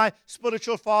reference to my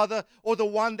spiritual father or the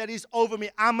one that is over me.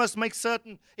 I must make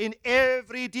certain in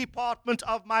every department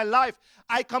of my life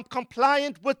I come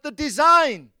compliant with the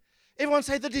design. Everyone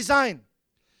say the design.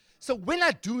 So when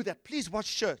I do that, please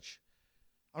watch church.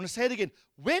 I want to say it again.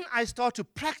 When I start to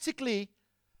practically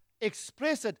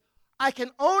express it, I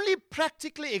can only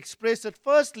practically express it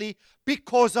firstly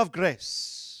because of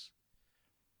grace.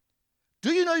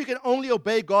 Do you know you can only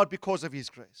obey God because of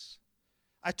His grace?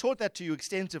 I taught that to you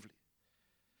extensively.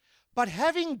 But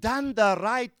having done the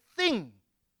right thing,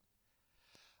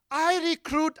 I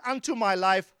recruit unto my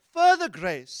life further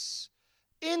grace,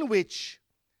 in which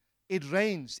it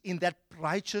reigns in that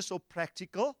righteous or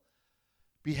practical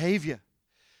behavior.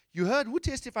 You heard who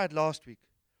testified last week?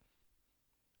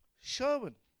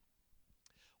 Sherwin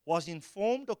was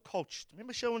informed or coached.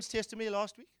 Remember Sherwin's testimony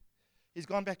last week? He's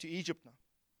gone back to Egypt now.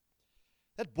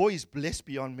 That boy is blessed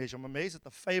beyond measure. I'm amazed at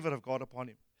the favor of God upon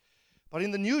him. But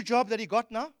in the new job that he got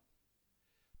now,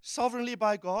 sovereignly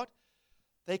by God,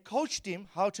 they coached him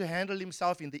how to handle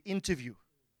himself in the interview.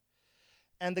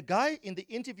 And the guy in the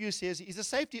interview says he's a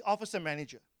safety officer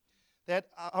manager. That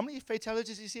how many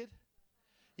fatalities he said?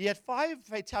 He had 5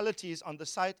 fatalities on the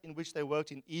site in which they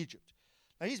worked in Egypt.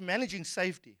 Now he's managing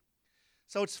safety.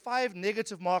 So it's 5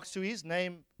 negative marks to his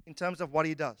name in terms of what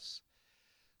he does.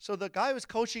 So the guy who was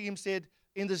coaching him said,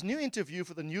 in this new interview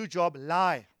for the new job,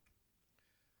 lie.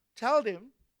 Tell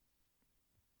them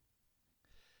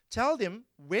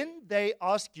when they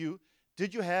ask you,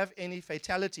 did you have any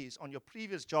fatalities on your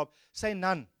previous job, say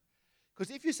none. Because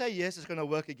if you say yes, it's going to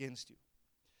work against you.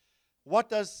 What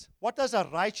does a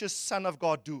righteous son of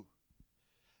God do?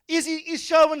 Is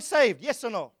Sherwin saved? Yes or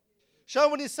no?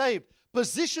 Sherwin is saved.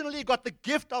 Positionally got the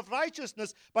gift of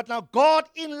righteousness, but now God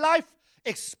in life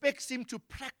expects him to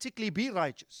practically be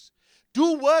righteous.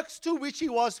 Do works to which he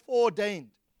was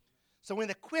foreordained. So when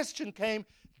the question came,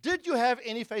 did you have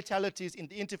any fatalities in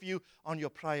the interview on your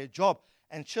prior job?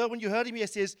 And Sherwin, you heard him, he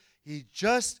says, he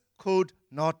just could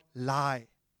not lie.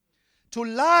 To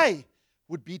lie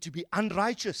would be to be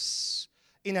unrighteous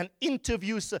in an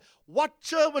interview. What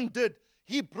Sherwin did,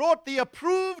 he brought the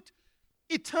approved,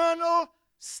 eternal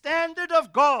standard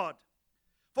of God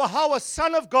for how a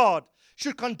son of God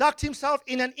should conduct himself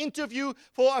in an interview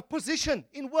for a position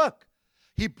in work.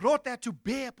 He brought that to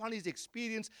bear upon his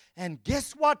experience, and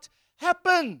guess what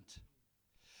happened?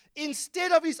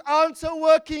 Instead of his answer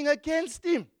working against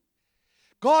him,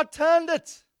 God turned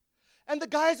it. And the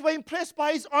guys were impressed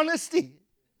by his honesty.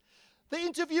 The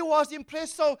interview was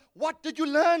impressed. So what did you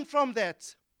learn from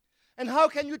that? And how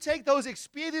can you take those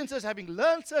experiences, having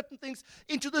learned certain things,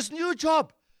 into this new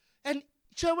job? And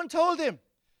Sherwin told them.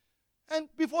 And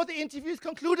before the interview is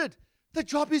concluded, the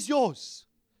job is yours.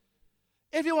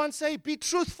 Everyone say, be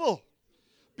truthful.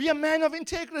 Be a man of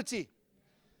integrity.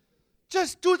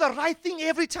 Just do the right thing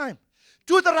every time.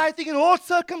 Do the right thing in all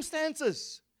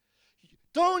circumstances.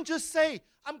 Don't just say,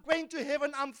 I'm going to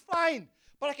heaven, I'm fine,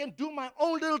 but I can do my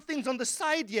own little things on the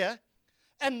side here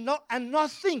and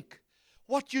not think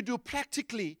what you do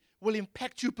practically will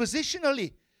impact you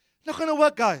positionally. Not going to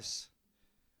work, guys.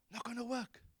 Not going to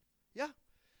work. Yeah?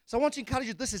 So I want to encourage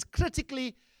you, this is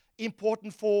critically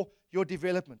important for your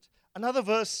development. Another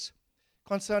verse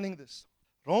concerning this.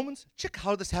 Romans, check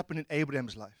how this happened in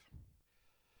Abraham's life.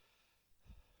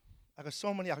 I got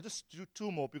so many, I'll just do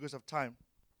two more because of time.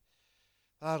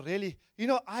 Really,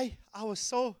 I was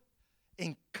so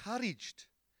encouraged.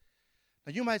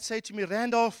 Now you might say to me,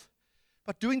 Randolph,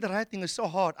 but doing the right thing is so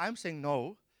hard. I'm saying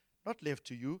no, not left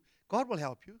to you. God will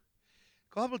help you.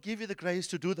 God will give you the grace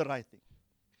to do the right thing.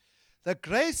 The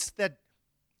grace that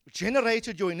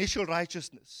generated your initial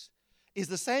righteousness is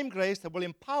the same grace that will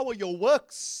empower your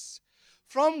works,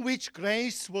 from which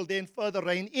grace will then further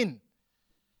reign in.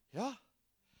 Yeah?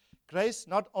 Grace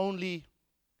not only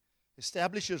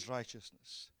establishes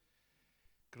righteousness,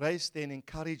 grace then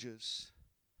encourages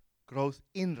growth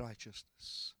in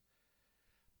righteousness.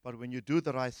 But when you do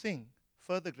the right thing,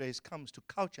 further grace comes to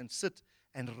couch and sit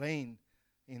and reign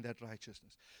in that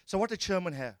righteousness. So what did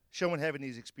Sherman have? Sherman have in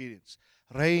his experience?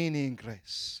 Reigning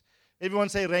grace. Everyone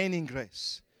say reigning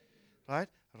grace. Right?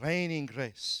 Reigning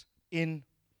grace in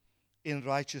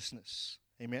righteousness.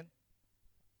 Amen.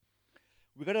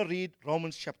 We're going to read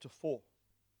Romans chapter 4.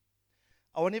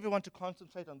 I want everyone to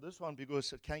concentrate on this one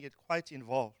because it can get quite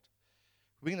involved.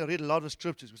 We're going to read a lot of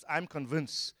scriptures because I'm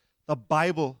convinced the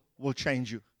Bible will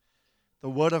change you. The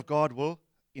Word of God will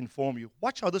inform you.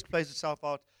 Watch how this plays itself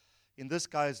out in this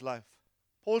guy's life.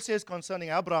 Paul says concerning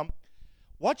Abraham,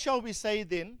 what shall we say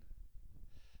then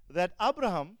that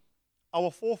Abraham,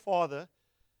 our forefather,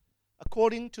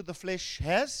 according to the flesh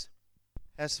has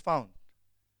found?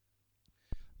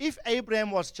 If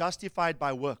Abraham was justified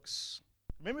by works,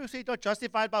 remember we said not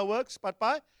justified by works, but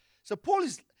by, so Paul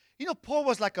is, Paul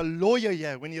was like a lawyer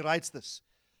here when he writes this.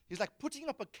 He's like putting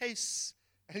up a case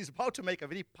and he's about to make a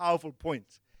very powerful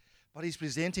point, but he's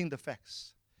presenting the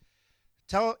facts.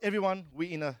 Tell everyone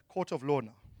we're in a court of law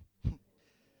now.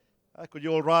 Could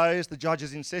you all rise? The judge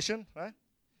is in session, right?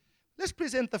 Let's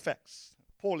present the facts.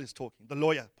 Paul is talking, the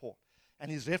lawyer, Paul.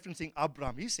 And he's referencing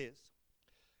Abraham. He says,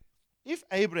 if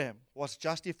Abraham was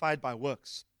justified by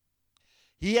works,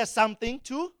 he has something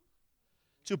to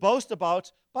boast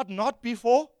about, but not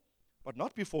before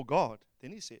God.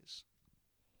 Then he says,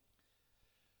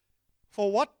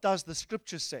 for what does the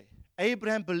scripture say?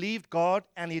 Abraham believed God,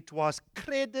 and it was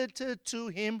credited to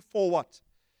him for what?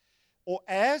 Or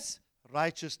as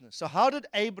righteousness. So how did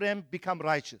Abraham become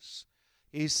righteous?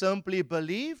 He simply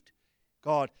believed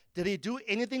God. Did he do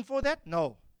anything for that?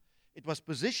 No. It was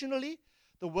positionally.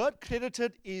 The word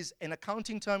credited is an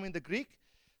accounting term in the Greek,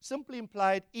 simply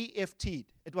implied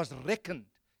EFT'd. It was reckoned.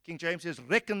 King James says,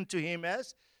 reckoned to him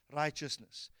as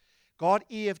righteousness. God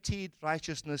EFT'd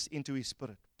righteousness into his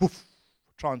spirit. Poof,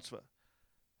 transfer.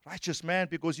 Righteous man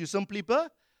because you simply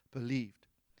believed.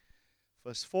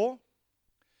 Verse 4.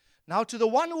 Now to the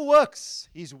one who works,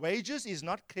 his wages is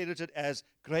not credited as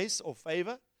grace or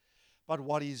favor, but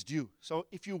what is due. So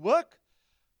if you work,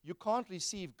 you can't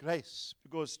receive grace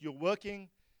because you're working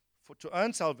to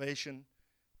earn salvation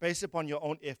based upon your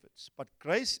own efforts. But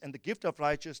grace and the gift of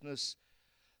righteousness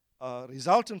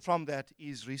resultant from that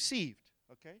is received.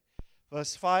 Okay?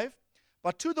 Verse 5.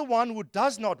 But to the one who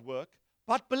does not work,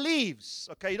 but believes.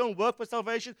 Okay, you don't work for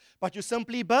salvation, but you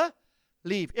simply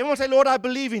believe. Everyone say, Lord, I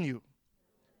believe in you.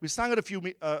 We sang it a few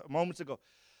moments ago.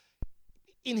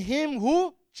 In him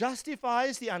who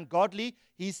justifies the ungodly,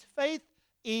 his faith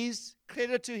is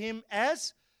credited to him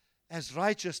as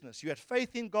righteousness. You had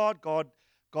faith in God.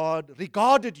 God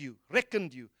regarded you,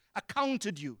 reckoned you,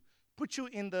 accounted you, put you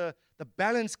in the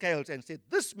balance scales and said,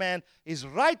 this man is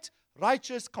right,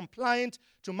 righteous, compliant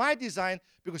to my design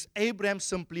because Abraham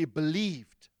simply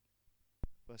believed.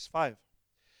 Verse 5.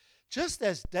 Just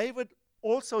as David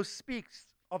also speaks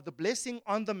of the blessing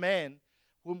on the man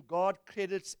whom God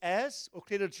credits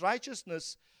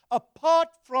righteousness apart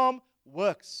from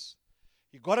works.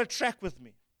 You got to track with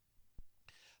me.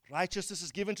 Righteousness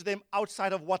is given to them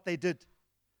outside of what they did.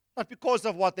 Not because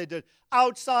of what they did.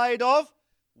 Outside of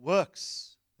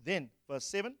works. Then, verse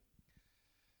 7.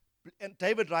 And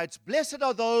David writes, blessed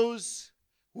are those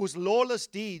whose lawless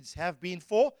deeds have been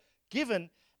forgiven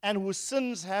and whose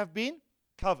sins have been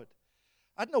covered.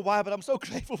 I don't know why, but I'm so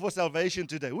grateful for salvation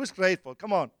today. Who's grateful?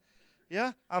 Come on.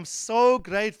 Yeah? I'm so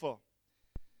grateful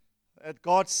that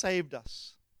God saved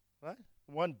us. Right?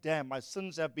 One damn, my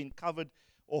sins have been covered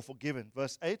or forgiven.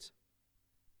 Verse 8.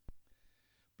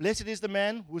 Blessed is the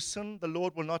man whose sin the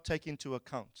Lord will not take into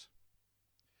account.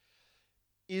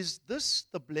 Is this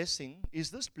the blessing? Is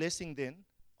this blessing then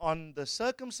on the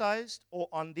circumcised or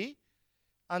on the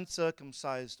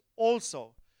uncircumcised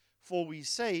also? For we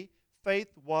say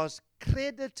faith was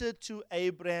credited to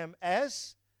Abraham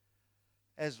as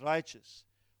righteous.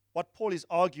 What Paul is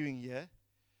arguing here,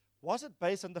 was it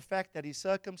based on the fact that he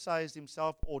circumcised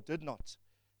himself or did not,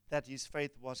 that his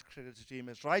faith was credited to him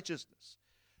as righteousness?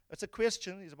 It's a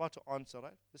question he's about to answer,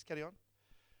 right? Let's carry on.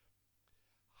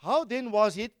 How then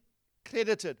was it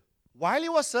credited? While he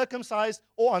was circumcised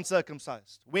or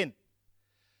uncircumcised? When?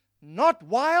 Not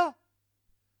while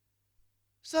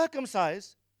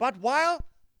circumcised, but while.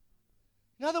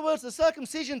 In other words, the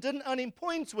circumcision didn't earn him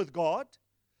points with God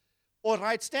or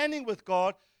right standing with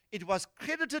God. It was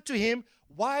credited to him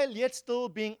while yet still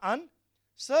being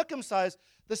uncircumcised.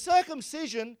 The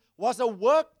circumcision was a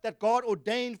work that God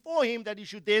ordained for him that he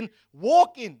should then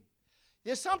walk in.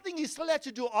 There's something he still had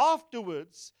to do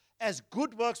afterwards as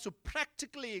good works to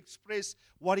practically express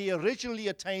what he originally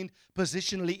attained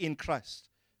positionally in Christ.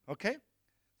 Okay?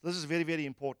 This is very, very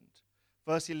important.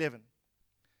 Verse 11.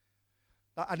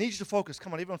 Now, I need you to focus.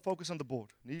 Come on, everyone focus on the board.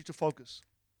 I need you to focus.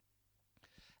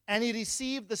 And he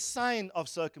received the sign of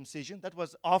circumcision. That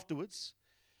was afterwards.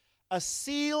 A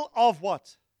seal of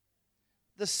what?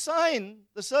 The sign,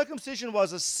 the circumcision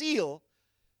was a seal,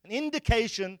 an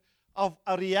indication of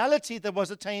a reality that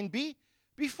was attained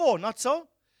before. Not so?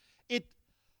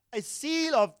 A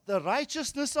seal of the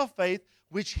righteousness of faith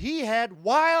which he had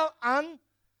while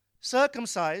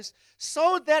uncircumcised,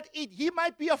 so that he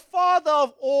might be a father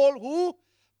of all who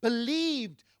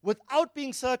believed without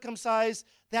being circumcised,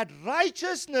 that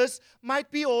righteousness might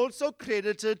be also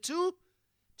credited to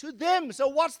them. So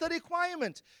what's the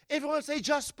requirement? Everyone say,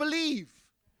 just believe.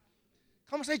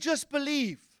 Come on, say, just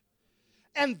believe.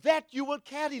 And that you will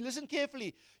carry. Listen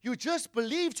carefully. You just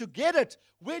believe to get it.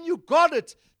 When you got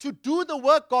it, to do the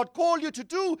work God called you to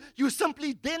do, you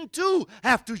simply then too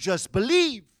have to just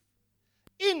believe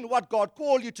in what God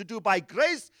called you to do by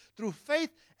grace through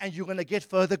faith, and you're going to get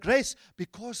further grace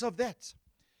because of that.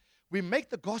 We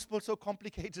make the gospel so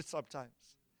complicated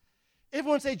sometimes.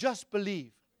 Everyone say, just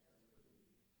believe.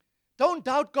 Don't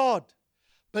doubt God.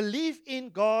 Belief in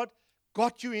God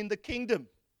got you in the kingdom.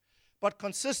 But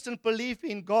consistent belief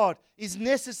in God is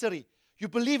necessary. You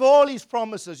believe all His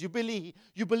promises. You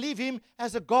believe Him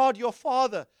as a God, your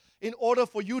Father, in order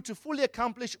for you to fully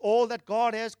accomplish all that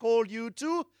God has called you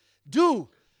to do,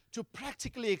 to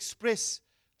practically express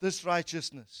this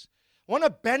righteousness. I want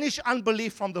to banish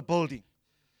unbelief from the building.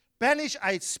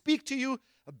 I speak to you,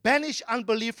 banish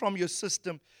unbelief from your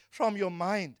system, from your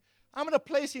mind. I'm going to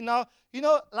place you now,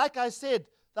 like I said,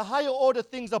 the higher order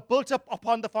things are built up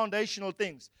upon the foundational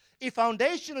things. If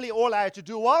foundationally all I had to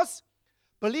do was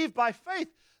believe by faith,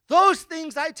 those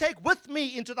things I take with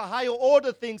me into the higher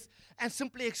order things and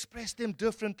simply express them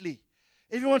differently.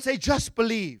 Everyone say, just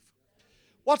believe.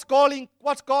 What's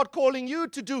God calling you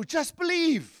to do? Just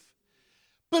believe.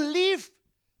 Believe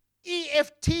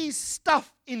EFT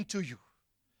stuff into you.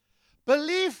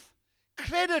 Belief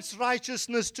credits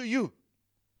righteousness to you.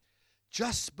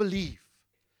 Just believe.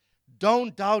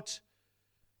 Don't doubt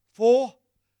for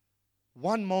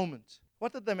one moment.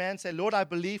 What did the man say? Lord, I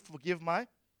believe, forgive my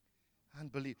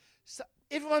unbelief. So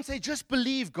everyone say, just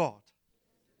believe God.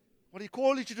 What He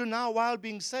called you to do now while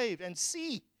being saved, and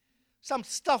see some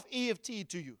stuff EFT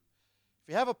to you. If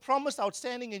you have a promise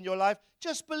outstanding in your life,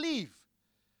 just believe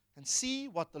and see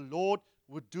what the Lord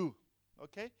would do.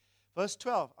 Okay? Verse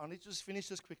 12. I need to just finish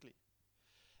this quickly.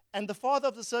 And the father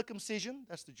of the circumcision,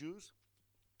 that's the Jews,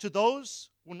 to those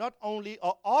who not only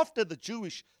are after the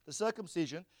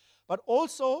circumcision, but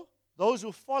also those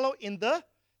who follow in the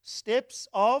steps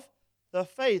of the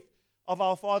faith of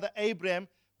our father Abraham,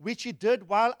 which he did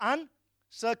while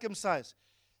uncircumcised.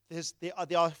 There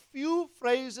are few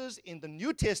phrases in the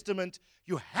New Testament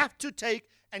you have to take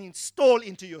and install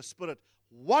into your spirit.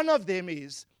 One of them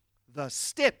is the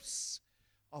steps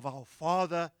of our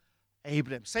father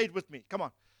Abraham. Say it with me. Come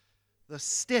on. The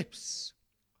steps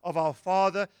of our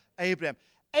father Abraham.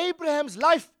 Abraham's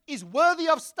life is worthy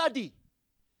of study.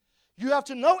 You have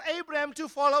to know Abraham to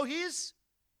follow his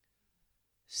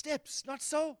steps. Not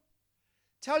so.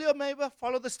 Tell your neighbor,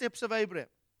 follow the steps of Abraham.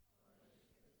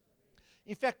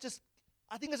 In fact,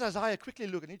 I think it's Isaiah. Quickly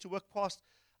look. I need to work past.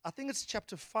 I think it's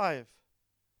chapter 5.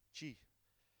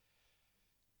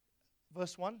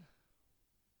 Verse 1.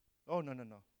 Oh, no.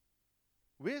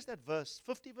 Where's that verse?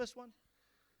 50 verse 1?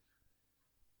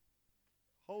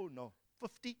 Oh, no.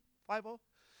 50? 50?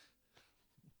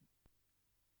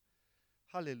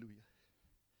 Hallelujah.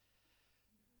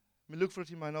 Let me look for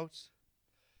it in my notes.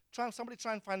 Somebody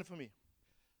try and find it for me.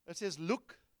 It says,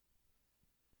 look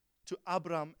to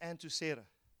Abraham and to Sarah,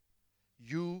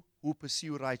 you who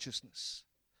pursue righteousness.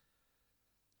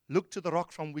 Look to the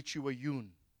rock from which you were hewn.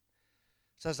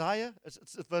 It's Isaiah.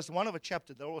 It's verse 1 of a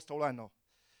chapter. That's all I know.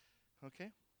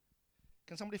 Okay?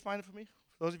 Can somebody find it for me?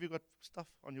 For those of you who got stuff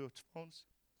on your phones.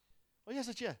 Oh, yes,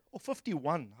 it's here. Oh,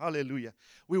 51. Hallelujah.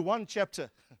 We're one chapter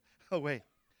away.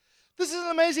 This is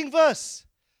an amazing verse.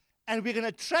 And we're going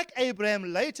to track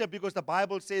Abraham later because the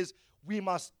Bible says we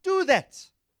must do that.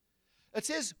 It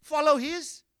says follow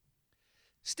his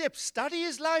steps, study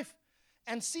his life,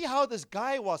 and see how this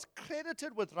guy was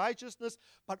credited with righteousness,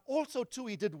 but also too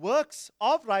he did works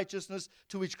of righteousness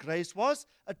to which grace was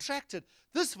attracted.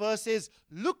 This verse says,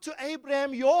 look to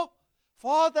Abraham your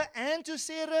father and to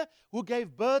Sarah who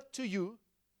gave birth to you.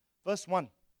 Verse 1.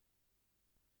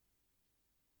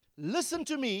 Listen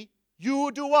to me, you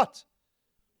who do what?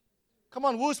 Come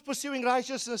on, who's pursuing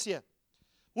righteousness here?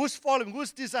 Who's following?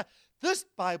 Who's desire? This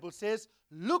Bible says,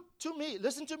 look to me,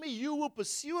 listen to me, you will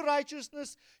pursue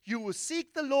righteousness, you will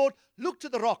seek the Lord, look to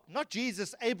the rock, not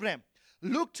Jesus, Abraham.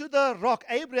 Look to the rock,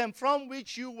 Abraham, from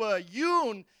which you were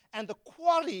hewn, and the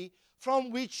quarry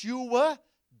from which you were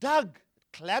dug.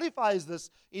 It clarifies this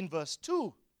in verse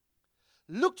 2.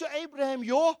 Look to Abraham,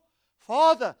 your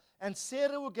father, and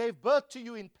Sarah who gave birth to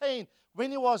you in pain.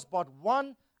 When he was but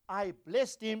one, I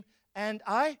blessed him, and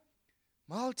I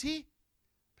multiplied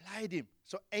him.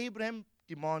 So Abraham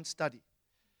demands study.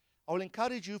 I will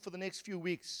encourage you for the next few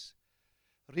weeks.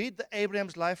 Read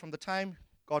Abraham's life from the time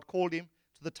God called him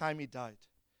to the time he died.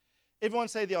 Everyone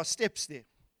say there are steps there.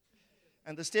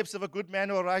 And the steps of a good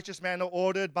man or a righteous man are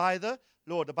ordered by the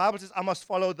Lord. The Bible says I must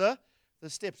follow the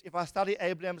steps. If I study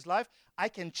Abraham's life, I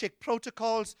can check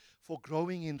protocols for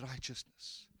growing in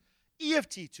righteousness.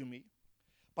 EFT to me,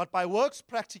 but by works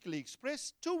practically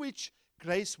expressed, to which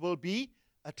grace will be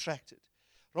attracted.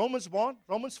 Romans 4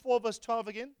 verse 12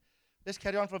 again. Let's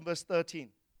carry on from verse 13.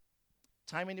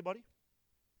 Time, anybody?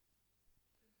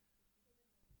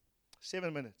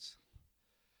 7 minutes.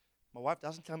 My wife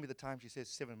doesn't tell me the time. She says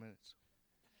 7 minutes.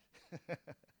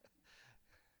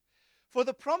 For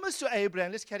the promise to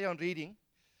Abraham, let's carry on reading,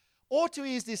 or to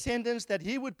his descendants that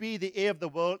he would be the heir of the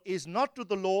world is not through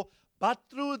the law, but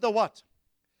through the what?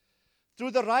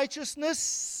 Through the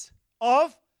righteousness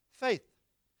of faith.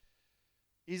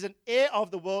 He's an heir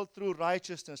of the world through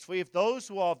righteousness. For if those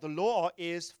who are of the law are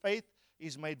heirs, faith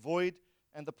is made void,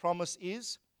 and the promise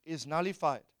is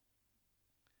nullified.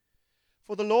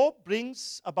 For the law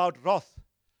brings about wrath,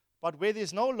 but where there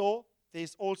is no law, there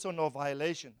is also no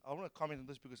violation. I want to comment on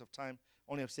this because of time.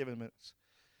 I only have 7 minutes.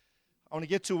 I want to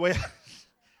get to where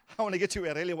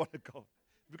I really want to go.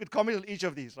 We could comment on each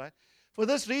of these, right? For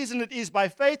this reason it is by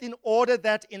faith, in order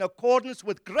that in accordance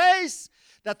with grace,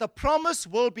 that the promise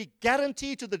will be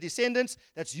guaranteed to the descendants,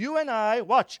 that's you and I,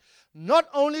 watch, not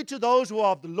only to those who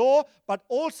are of the law, but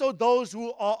also those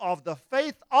who are of the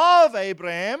faith of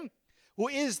Abraham, who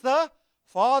is the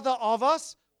father of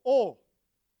us all.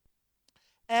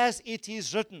 As it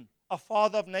is written, a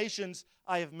father of nations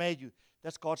I have made you.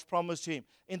 That's God's promise to him.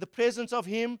 In the presence of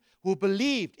him who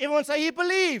believed. Everyone say he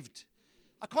believed.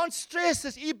 I can't stress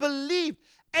this. He believed.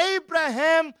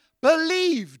 Abraham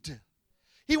believed.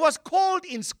 He was called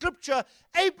in Scripture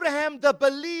Abraham the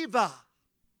believer.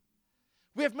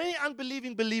 We have many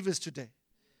unbelieving believers today.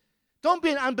 Don't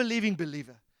be an unbelieving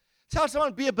believer. Tell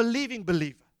someone, be a believing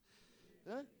believer.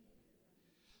 Huh?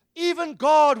 Even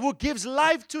God who gives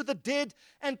life to the dead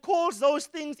and calls those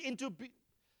things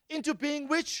into being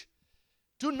which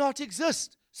do not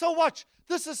exist. So watch.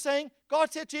 This is saying,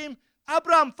 God said to him,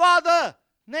 Abraham, father,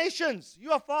 nations.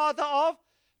 You are father of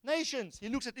nations. He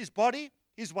looks at his body,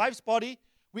 his wife's body.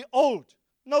 We're old.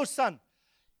 No son.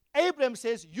 Abraham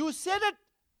says, you said it,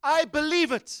 I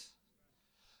believe it.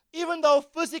 Even though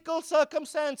physical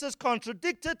circumstances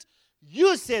contradict it,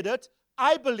 you said it,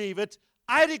 I believe it.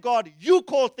 I regard you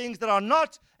call things that are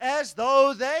not as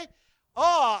though they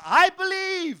are. I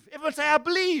believe. Everyone say, I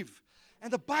believe.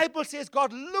 And the Bible says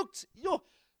God looked.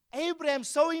 Abraham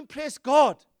so impressed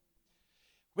God.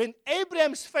 When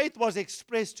Abraham's faith was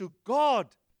expressed to God,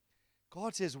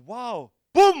 God says, wow,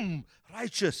 boom,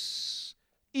 righteous,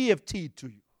 EFT to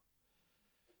you.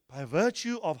 By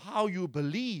virtue of how you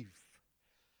believe.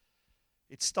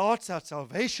 It starts at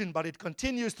salvation, but it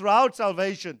continues throughout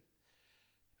salvation.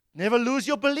 Never lose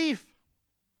your belief.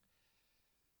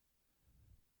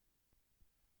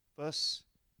 Verse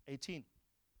 18.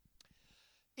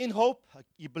 In hope,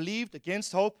 he believed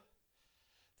against hope,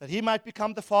 that he might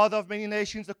become the father of many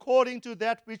nations, according to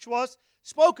that which was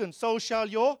spoken. So shall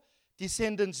your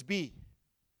descendants be.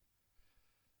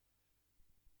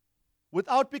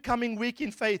 Without becoming weak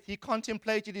in faith, he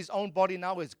contemplated his own body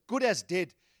now as good as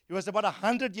dead. He was about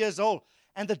 100 years old.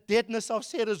 And the deadness of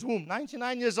Sarah's womb,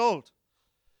 99 years old.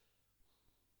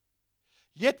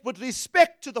 Yet with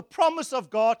respect to the promise of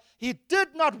God, he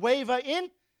did not waver in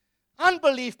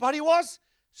unbelief, but he was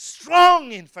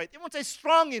strong in faith. Everyone say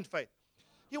strong in faith.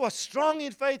 He was strong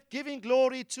in faith, giving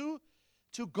glory to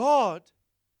God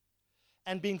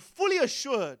and being fully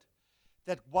assured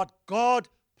that what God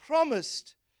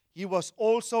promised, he was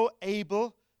also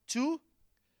able to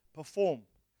perform.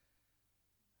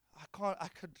 I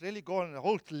could really go on a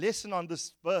whole lesson on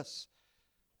this verse.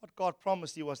 What God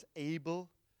promised, he was able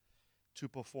to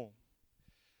perform.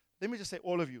 Let me just say,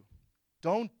 all of you,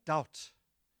 don't doubt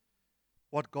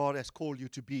what God has called you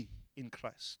to be in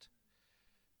Christ.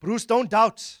 Bruce, don't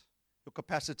doubt your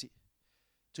capacity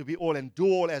to be all and do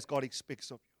all as God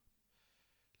expects of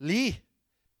you. Lee,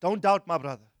 don't doubt, my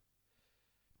brother.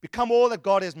 Become all that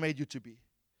God has made you to be.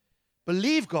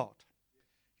 Believe God.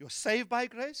 You're saved by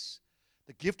grace.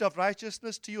 The gift of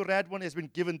righteousness to you, Radwan, has been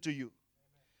given to you.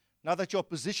 Now that you're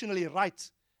positionally right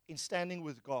in standing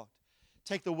with God,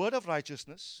 take the word of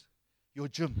righteousness, your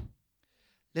gym.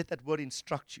 Let that word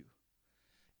instruct you.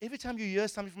 Every time you hear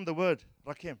something from the word,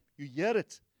 Rakem, you hear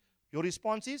it. Your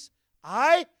response is,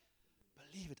 I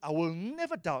believe it. I will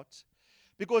never doubt.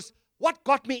 Because what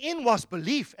got me in was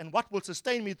belief, and what will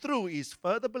sustain me through is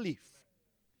further belief.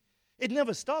 It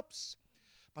never stops.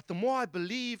 But the more I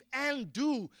believe and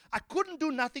do, I couldn't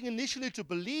do nothing initially to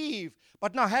believe,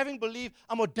 but now having believed,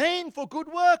 I'm ordained for good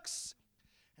works.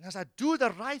 And as I do the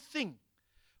right thing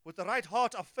with the right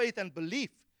heart of faith and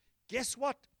belief, guess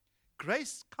what?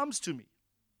 Grace comes to me.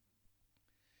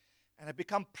 And I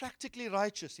become practically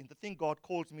righteous in the thing God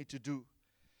calls me to do.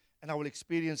 And I will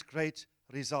experience great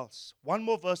results. One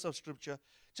more verse of scripture,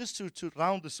 just to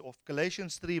round this off.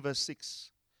 Galatians 3 verse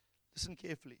 6. Listen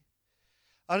carefully.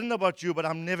 I don't know about you, but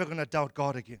I'm never going to doubt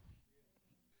God again.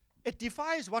 It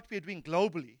defies what we're doing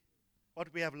globally,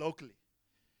 what we have locally.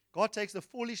 God takes the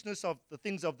foolishness of the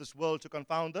things of this world to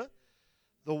confound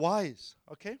the wise.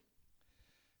 Okay?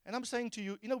 And I'm saying to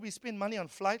you, we spend money on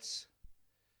flights.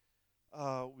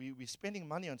 We're spending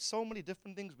money on so many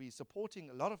different things. We're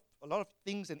supporting a lot of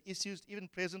things and issues, even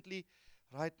presently,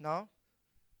 right now.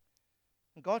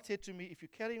 And God said to me, if you're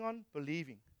carrying on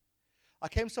believing, I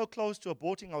came so close to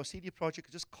aborting our CD project,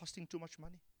 it's just costing too much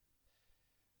money.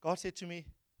 God said to me,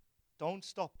 don't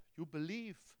stop. You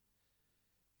believe.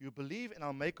 You believe and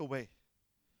I'll make a way.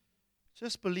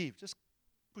 Just believe. Just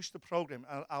push the program.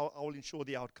 I will ensure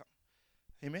the outcome.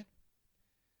 Amen?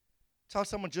 Tell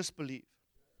someone, just believe.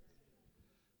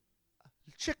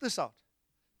 Check this out.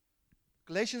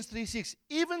 Galatians 3:6.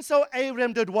 Even so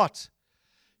Abraham did what?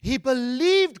 He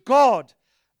believed God,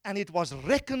 and it was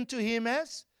reckoned to him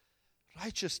as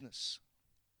righteousness.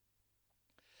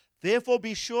 Therefore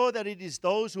be sure that it is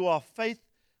those who are faith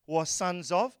who are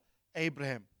sons of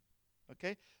Abraham.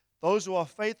 Okay? Those who are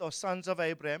faith are sons of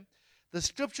Abraham. The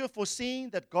scripture foreseeing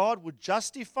that God would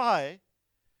justify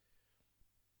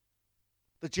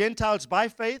the Gentiles by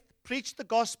faith preached the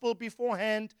gospel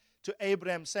beforehand to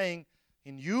Abraham, saying,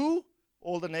 in you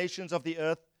all the nations of the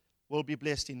earth will be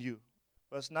blessed in you.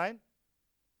 Verse 9.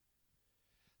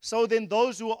 So then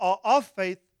those who are of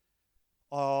faith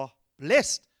are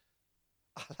blessed.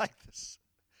 I like this.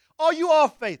 Are you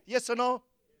of faith? Yes or no?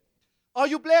 Are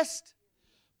you blessed?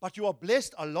 But you are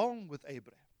blessed along with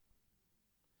Abraham.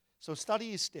 So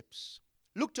study his steps.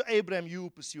 Look to Abraham, you who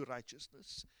pursue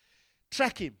righteousness.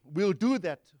 Track him. We'll do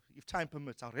that if time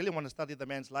permits. I really want to study the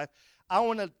man's life. I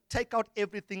want to take out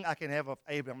everything I can have of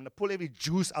Abraham. I'm going to pull every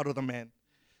juice out of the man.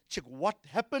 Check what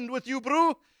happened with you,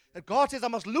 bro. That God says, I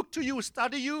must look to you,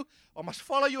 study you, I must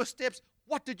follow your steps.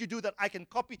 What did you do that I can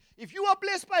copy? If you are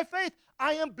blessed by faith,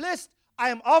 I am blessed. I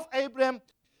am of Abraham.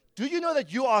 Do you know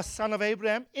that you are a son of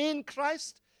Abraham in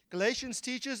Christ? Galatians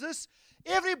teaches this.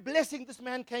 Every blessing this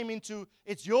man came into,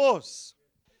 it's yours.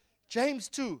 James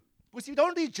 2. Well, see,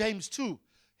 don't read James 2.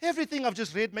 Everything I've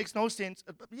just read makes no sense.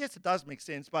 Yes, it does make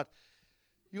sense, but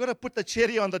you got to put the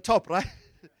cherry on the top, right?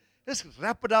 Just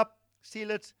wrap it up,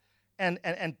 seal it,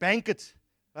 and bank it,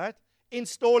 right?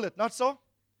 Install it, not so?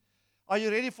 Are you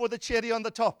ready for the cherry on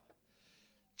the top?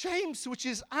 James, which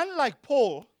is unlike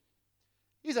Paul,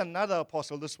 he's another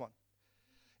apostle, this one.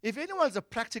 If anyone's a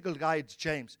practical guy, it's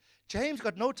James. James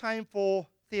got no time for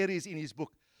theories in his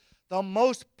book. The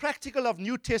most practical of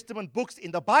New Testament books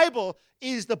in the Bible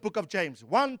is the book of James.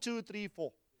 1, 2, 3,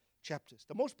 4 chapters.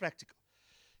 The most practical.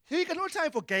 He got no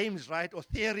time for games, right, or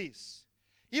theories.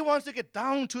 He wants to get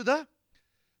down to the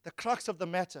crux of the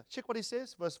matter. Check what he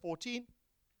says, verse 14.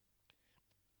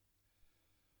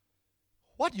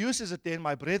 What use is it then,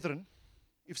 my brethren,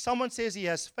 if someone says he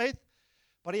has faith,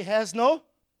 but he has no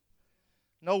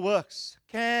works?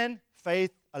 Can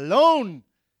faith alone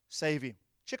save him?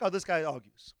 Check how this guy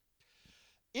argues.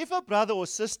 If a brother or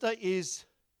sister is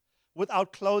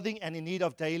without clothing and in need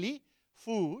of daily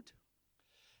food,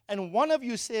 and one of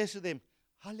you says to them,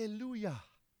 hallelujah,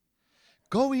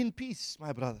 go in peace,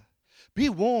 my brother, be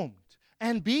warmed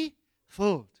and be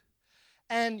filled,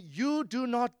 and you do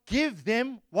not give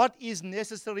them what is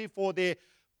necessary for their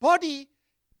body.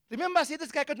 Remember, I said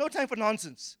this guy got no time for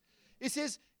nonsense. He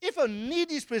says, if a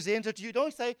need is presented to you,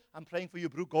 don't say, I'm praying for you,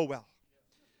 bro, go well.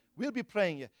 We'll be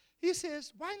praying here. He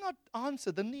says, why not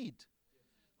answer the need?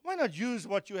 Why not use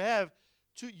what you have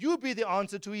to you be the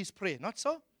answer to his prayer? Not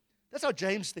so? That's how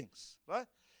James thinks, right?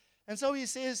 And so he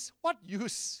says, what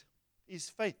use is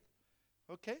faith?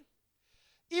 Okay?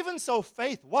 Even so,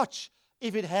 faith, watch,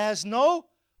 if it has no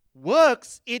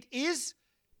works, it is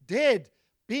dead,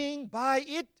 being by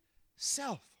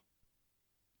itself.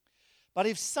 But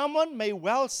if someone may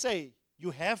well say,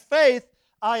 you have faith,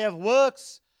 I have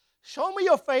works, show me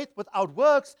your faith without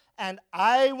works, and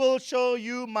I will show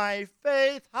you my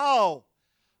faith. How?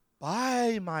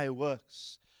 By my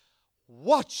works.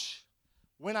 Watch.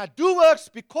 When I do works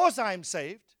because I am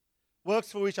saved,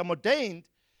 works for which I'm ordained,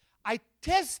 I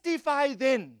testify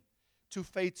then to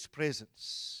faith's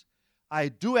presence. I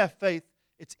do have faith.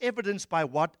 It's evidenced by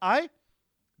what I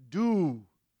do.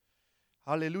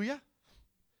 Hallelujah.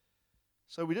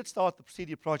 So we did start the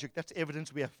CD project. That's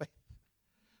evidence we have faith.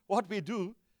 What we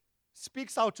do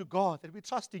speaks out to God that we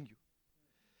trust in you.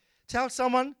 Tell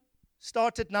someone,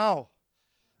 start it now.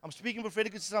 I'm speaking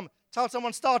prophetically to someone. Tell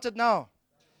someone, start it now.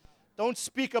 Don't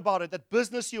speak about it. That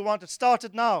business you want, start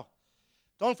it now.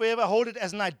 Don't forever hold it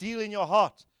as an ideal in your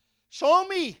heart. Show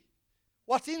me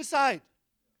what's inside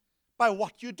by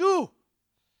what you do.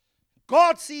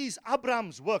 God sees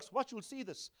Abraham's works. Watch, you'll see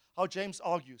this, how James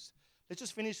argues. Let's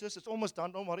just finish this. It's almost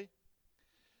done. Don't worry.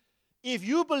 If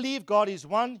you believe God is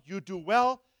one, you do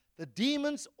well. The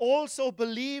demons also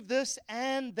believe this,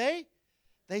 and they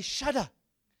shudder.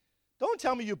 Don't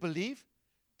tell me you believe.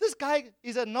 This guy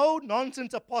is a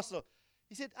no-nonsense apostle.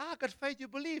 He said, I got faith, you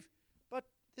believe. But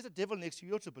there's a devil next to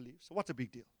you, you also believe. So what's the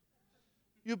big deal?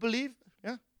 You believe?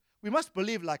 Yeah? We must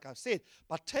believe, like I said.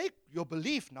 But take your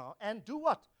belief now and do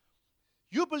what?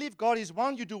 You believe God is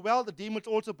one, you do well. The demons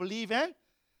also believe and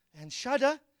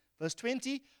shudder. Verse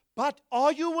 20. But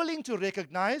are you willing to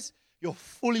recognize, you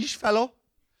foolish fellow?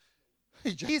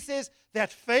 He says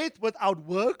that faith without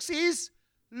works is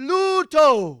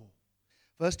luto.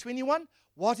 Verse 21.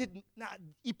 Now,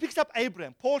 he picks up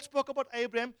Abraham. Paul spoke about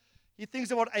Abraham. He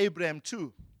thinks about Abraham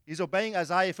too. He's obeying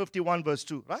Isaiah 51 verse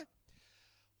 2, right?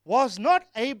 Was not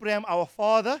Abraham our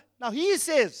father? Now he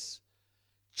says,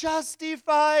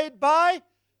 justified by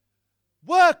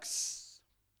works.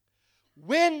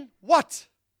 When what?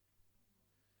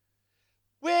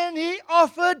 When he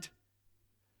offered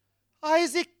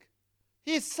Isaac,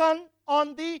 his son,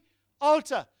 on the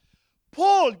altar.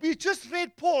 Paul, we just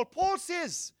read Paul. Paul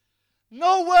says,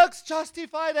 no works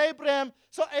justified Abraham,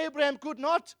 so Abraham could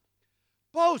not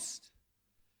boast.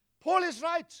 Paul is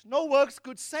right. No works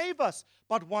could save us.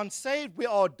 But once saved, we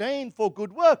are ordained for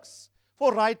good works,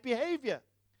 for right behavior.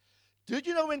 Did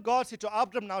you know when God said to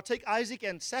Abraham, now take Isaac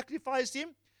and sacrifice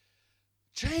him?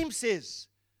 James says,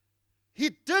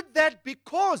 he did that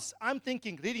because, I'm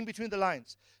thinking, reading between the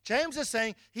lines, James is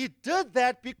saying he did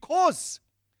that because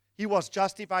he was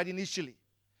justified initially.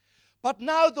 But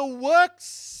now the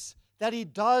works that he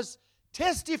does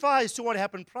testifies to what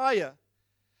happened prior.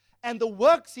 And the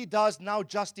works he does now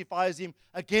justifies him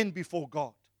again before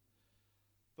God.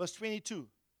 Verse 22.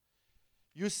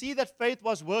 You see that faith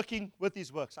was working with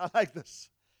his works. I like this.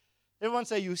 Everyone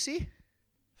say, you see?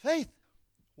 Faith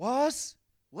was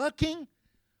working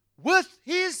with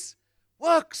his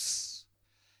works.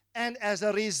 And as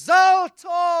a result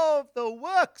of the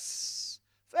works,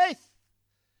 faith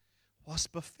was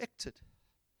perfected.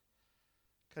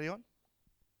 Carry on.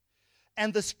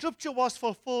 And the scripture was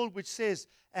fulfilled which says,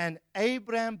 and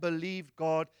Abraham believed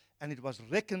God, and it was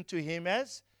reckoned to him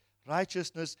as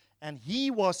righteousness, and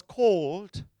he was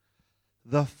called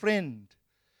the friend.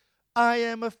 I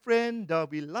am a friend.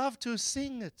 We love to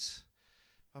sing it,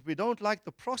 but we don't like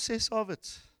the process of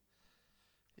it.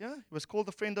 Yeah, he was called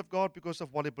the friend of God because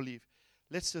of what he believed.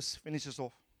 Let's just finish this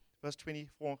off. Verse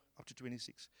 24 up to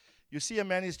 26. You see, a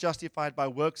man is justified by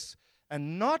works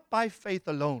and not by faith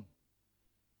alone.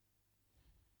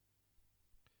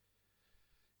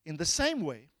 In the same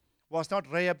way, was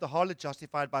not Rahab the harlot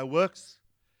justified by works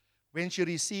when she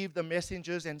received the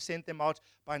messengers and sent them out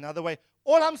by another way?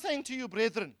 All I'm saying to you,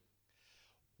 brethren,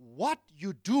 what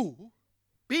you do,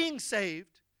 being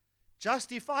saved,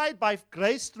 justified by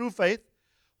grace through faith,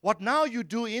 what now you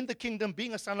do in the kingdom,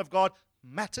 being a son of God,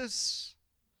 matters.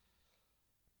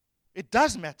 It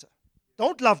does matter.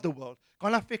 Don't love the world. It's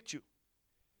going to affect you.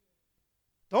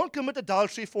 Don't commit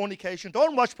adultery, fornication.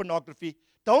 Don't watch pornography.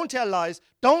 Don't tell lies.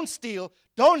 Don't steal.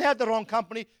 Don't have the wrong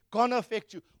company. Going to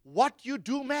affect you. What you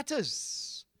do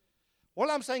matters. All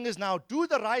I'm saying is now, do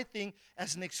the right thing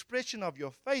as an expression of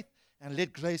your faith and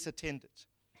let grace attend it.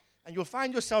 And you'll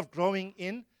find yourself growing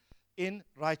in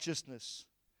righteousness.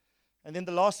 And then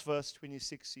the last verse,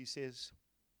 26, he says,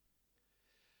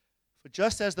 for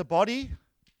just as the body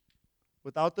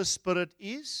without the spirit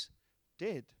is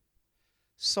dead,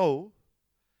 so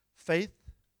faith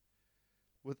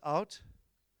without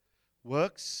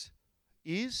works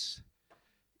is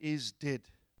dead.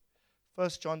 1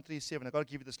 John 3:7. I've got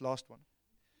to give you this last one.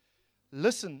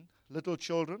 Listen, little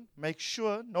children, make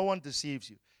sure no one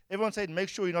deceives you. Everyone said, make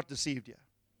sure you're not deceived here.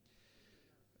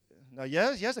 Now,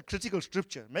 here's a critical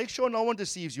scripture. Make sure no one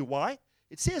deceives you. Why?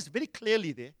 It says very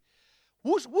clearly there.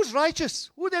 Who's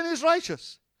righteous? Who then is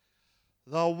righteous?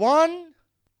 The one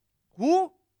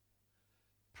who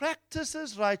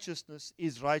practices righteousness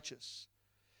is righteous,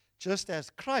 just as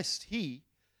Christ, he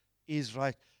is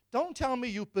right. Don't tell me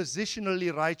you're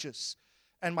positionally righteous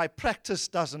and my practice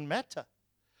doesn't matter.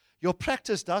 Your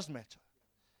practice does matter.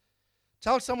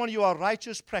 Tell someone you are a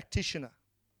righteous practitioner.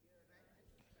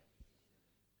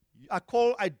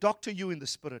 I doctor you in the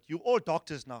spirit. You're all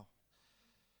doctors now.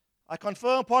 I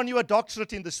confer upon you a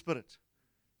doctorate in the spirit.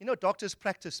 You know, doctors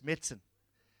practice medicine.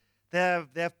 They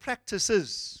have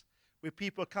practices where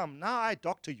people come. Now I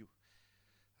doctor you.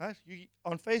 Right? You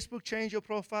on Facebook, change your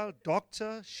profile,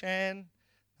 Dr. Shan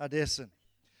Adeson.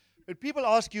 When people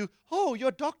ask you, oh, you're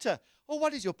a doctor. Oh,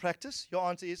 what is your practice? Your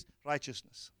answer is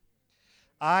righteousness.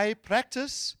 I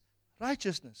practice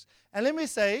righteousness. And let me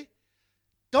say,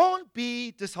 don't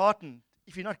be disheartened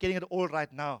if you're not getting it all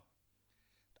right now.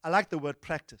 I like the word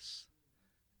practice.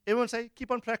 Everyone say,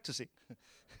 keep on practicing.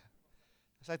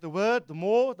 It's like the word, the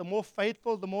more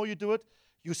faithful, the more you do it,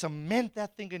 you cement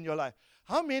that thing in your life.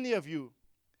 How many of you,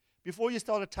 before you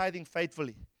started tithing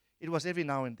faithfully, it was every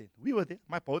now and then? We were there,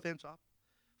 my both hands up.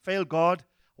 Failed God,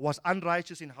 was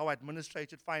unrighteous in how I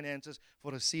administrated finances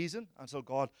for a season until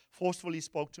God forcefully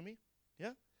spoke to me.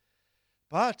 Yeah?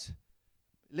 But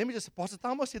let me just, Pastor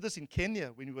Thomas said this in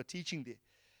Kenya when we were teaching there.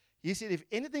 He said, if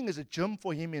anything is a gym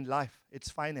for him in life, it's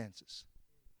finances.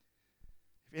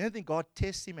 If anything, God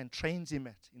tests him and trains him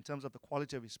at, in terms of the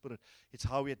quality of his spirit, it's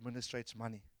how he administrates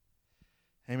money.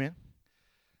 Amen?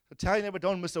 So tell your neighbor,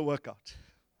 don't miss a workout.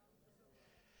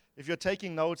 If you're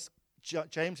taking notes,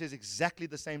 James says exactly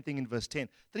the same thing in verse 10.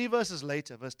 3 verses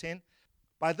later, verse 10.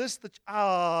 By this,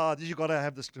 you got to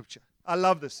have the scripture. I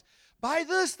love this. By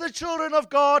this, the children of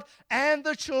God and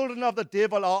the children of the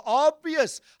devil are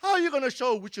obvious. How are you going to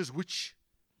show which is which?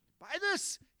 By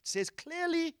this, it says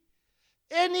clearly,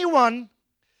 anyone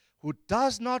who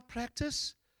does not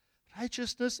practice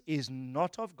righteousness is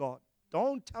not of God.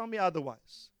 Don't tell me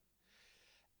otherwise.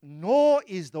 Nor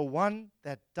is the one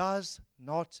that does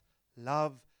not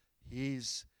love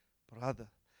his brother.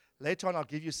 Later on, I'll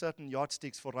give you certain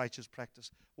yardsticks for righteous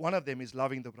practice. One of them is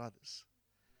loving the brothers.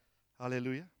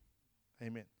 Hallelujah.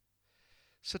 Amen.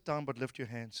 Sit down, but lift your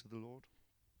hands to the Lord.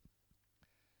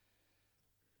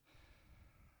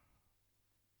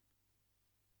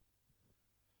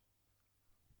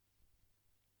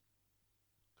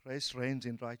 Grace reigns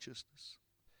in righteousness.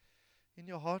 In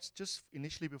your hearts, just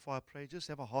initially before I pray, just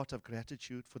have a heart of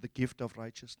gratitude for the gift of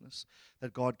righteousness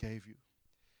that God gave you.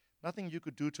 Nothing you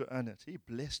could do to earn it. He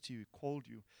blessed you, called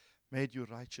you, made you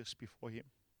righteous before Him.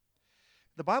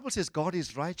 The Bible says God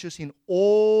is righteous in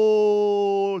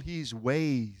all His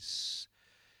ways.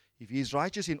 If He is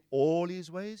righteous in all His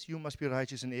ways, you must be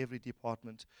righteous in every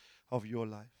department of your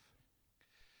life.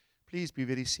 Please be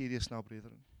very serious now,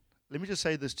 brethren. Let me just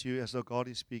say this to you as though God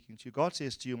is speaking to you. God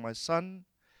says to you, my son,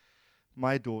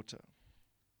 my daughter,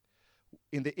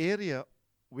 in the area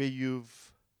where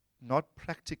you've not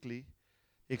practically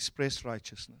expressed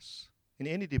righteousness, in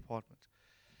any department,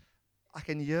 I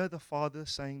can hear the Father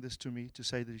saying this to me, to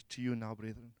say this to you now,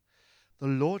 brethren. The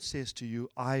Lord says to you,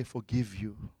 I forgive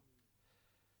you.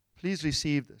 Please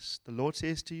receive this. The Lord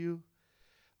says to you,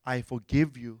 I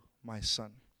forgive you, my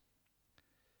son.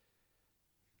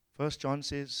 1 John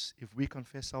says, if we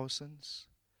confess our sins,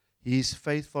 He is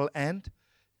faithful and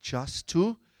just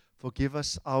to forgive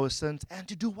us our sins and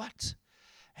to do what?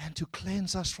 And to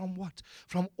cleanse us from what?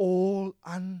 From all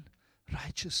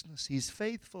unrighteousness. He is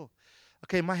faithful.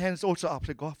 Okay, my hand's also up.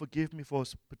 Say, God, forgive me for a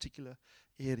particular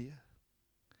area.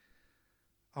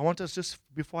 I want us just,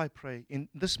 before I pray, in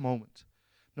this moment,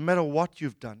 no matter what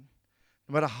you've done,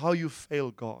 no matter how you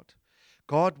fail God,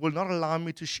 God will not allow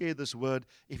me to share this word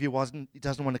if He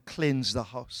doesn't want to cleanse the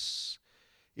house.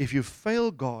 If you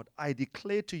fail God, I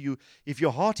declare to you, if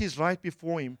your heart is right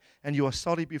before Him and you are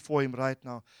sorry before Him right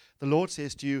now, the Lord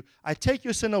says to you, I take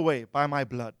your sin away by my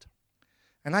blood,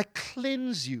 and I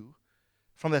cleanse you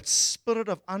from that spirit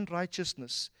of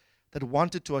unrighteousness that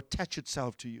wanted to attach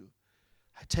itself to you.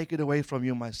 I take it away from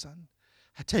you, my son.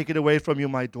 I take it away from you,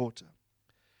 my daughter.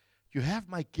 You have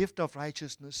my gift of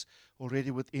righteousness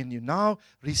already within you. Now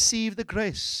receive the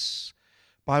grace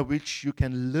by which you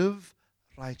can live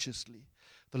righteously.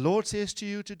 The Lord says to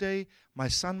you today, my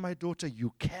son, my daughter,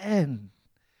 you can,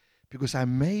 because I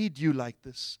made you like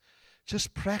this.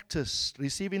 Just practice,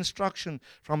 receive instruction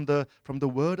from the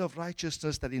word of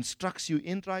righteousness that instructs you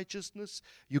in righteousness.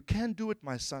 You can do it,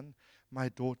 my son, my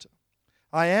daughter.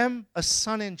 I am a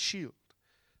sun and shield.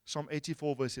 Psalm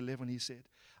 84 verse 11, he said,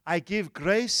 I give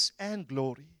grace and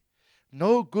glory.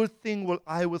 No good thing will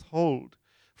I withhold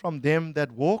from them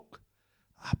that walk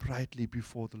uprightly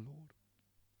before the Lord.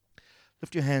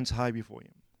 Lift your hands high before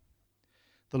Him.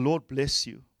 The Lord bless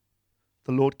you.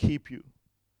 The Lord keep you.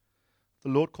 The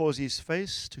Lord cause His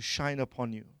face to shine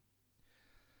upon you.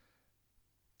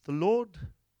 The Lord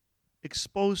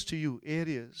expose to you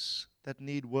areas that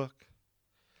need work.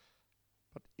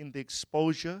 But in the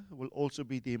exposure will also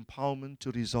be the empowerment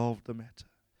to resolve the matter.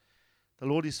 The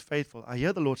Lord is faithful. I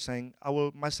hear the Lord saying,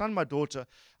 my son, my daughter,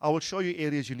 I will show you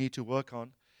areas you need to work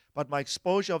on, but my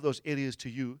exposure of those areas to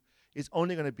you is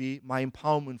only going to be my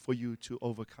empowerment for you to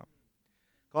overcome.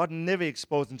 God never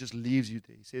exposes and just leaves you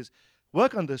there. He says,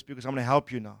 work on this because I'm going to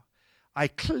help you now. I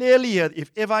clearly hear,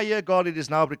 if ever I hear God, it is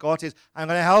now, but God says, I'm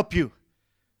going to help you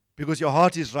because your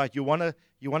heart is right. You want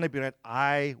to be right.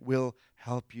 I will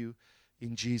help you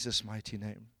in Jesus' mighty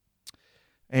name.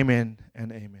 Amen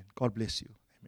and amen. God bless you.